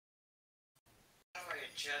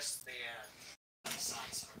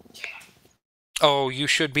 Oh, you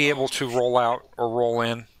should be able to roll out or roll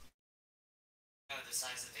in.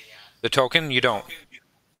 The token? You don't.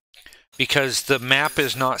 Because the map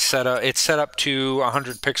is not set up. It's set up to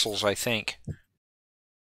 100 pixels, I think.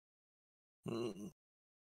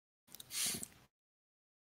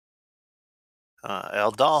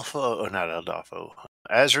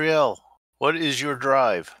 Azrael, what is your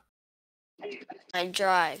drive? I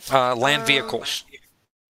drive. Land vehicles.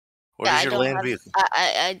 What is your land vehicle?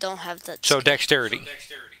 I don't have that. So dexterity.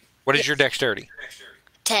 What is your dexterity?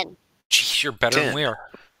 10. Jeez, you're better 10. than we are.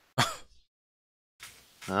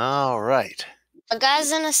 All right. A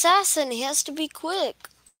guy's an assassin. He has to be quick.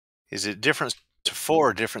 Is it difference of 4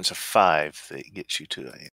 or difference of 5 that gets you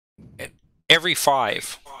to it? Every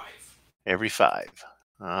 5. Every 5.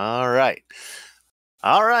 All right.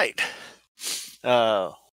 All right.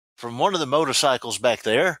 From one of the motorcycles back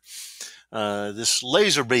there, this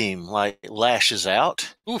laser beam like lashes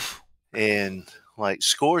out. Oof. And like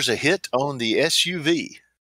scores a hit on the SUV.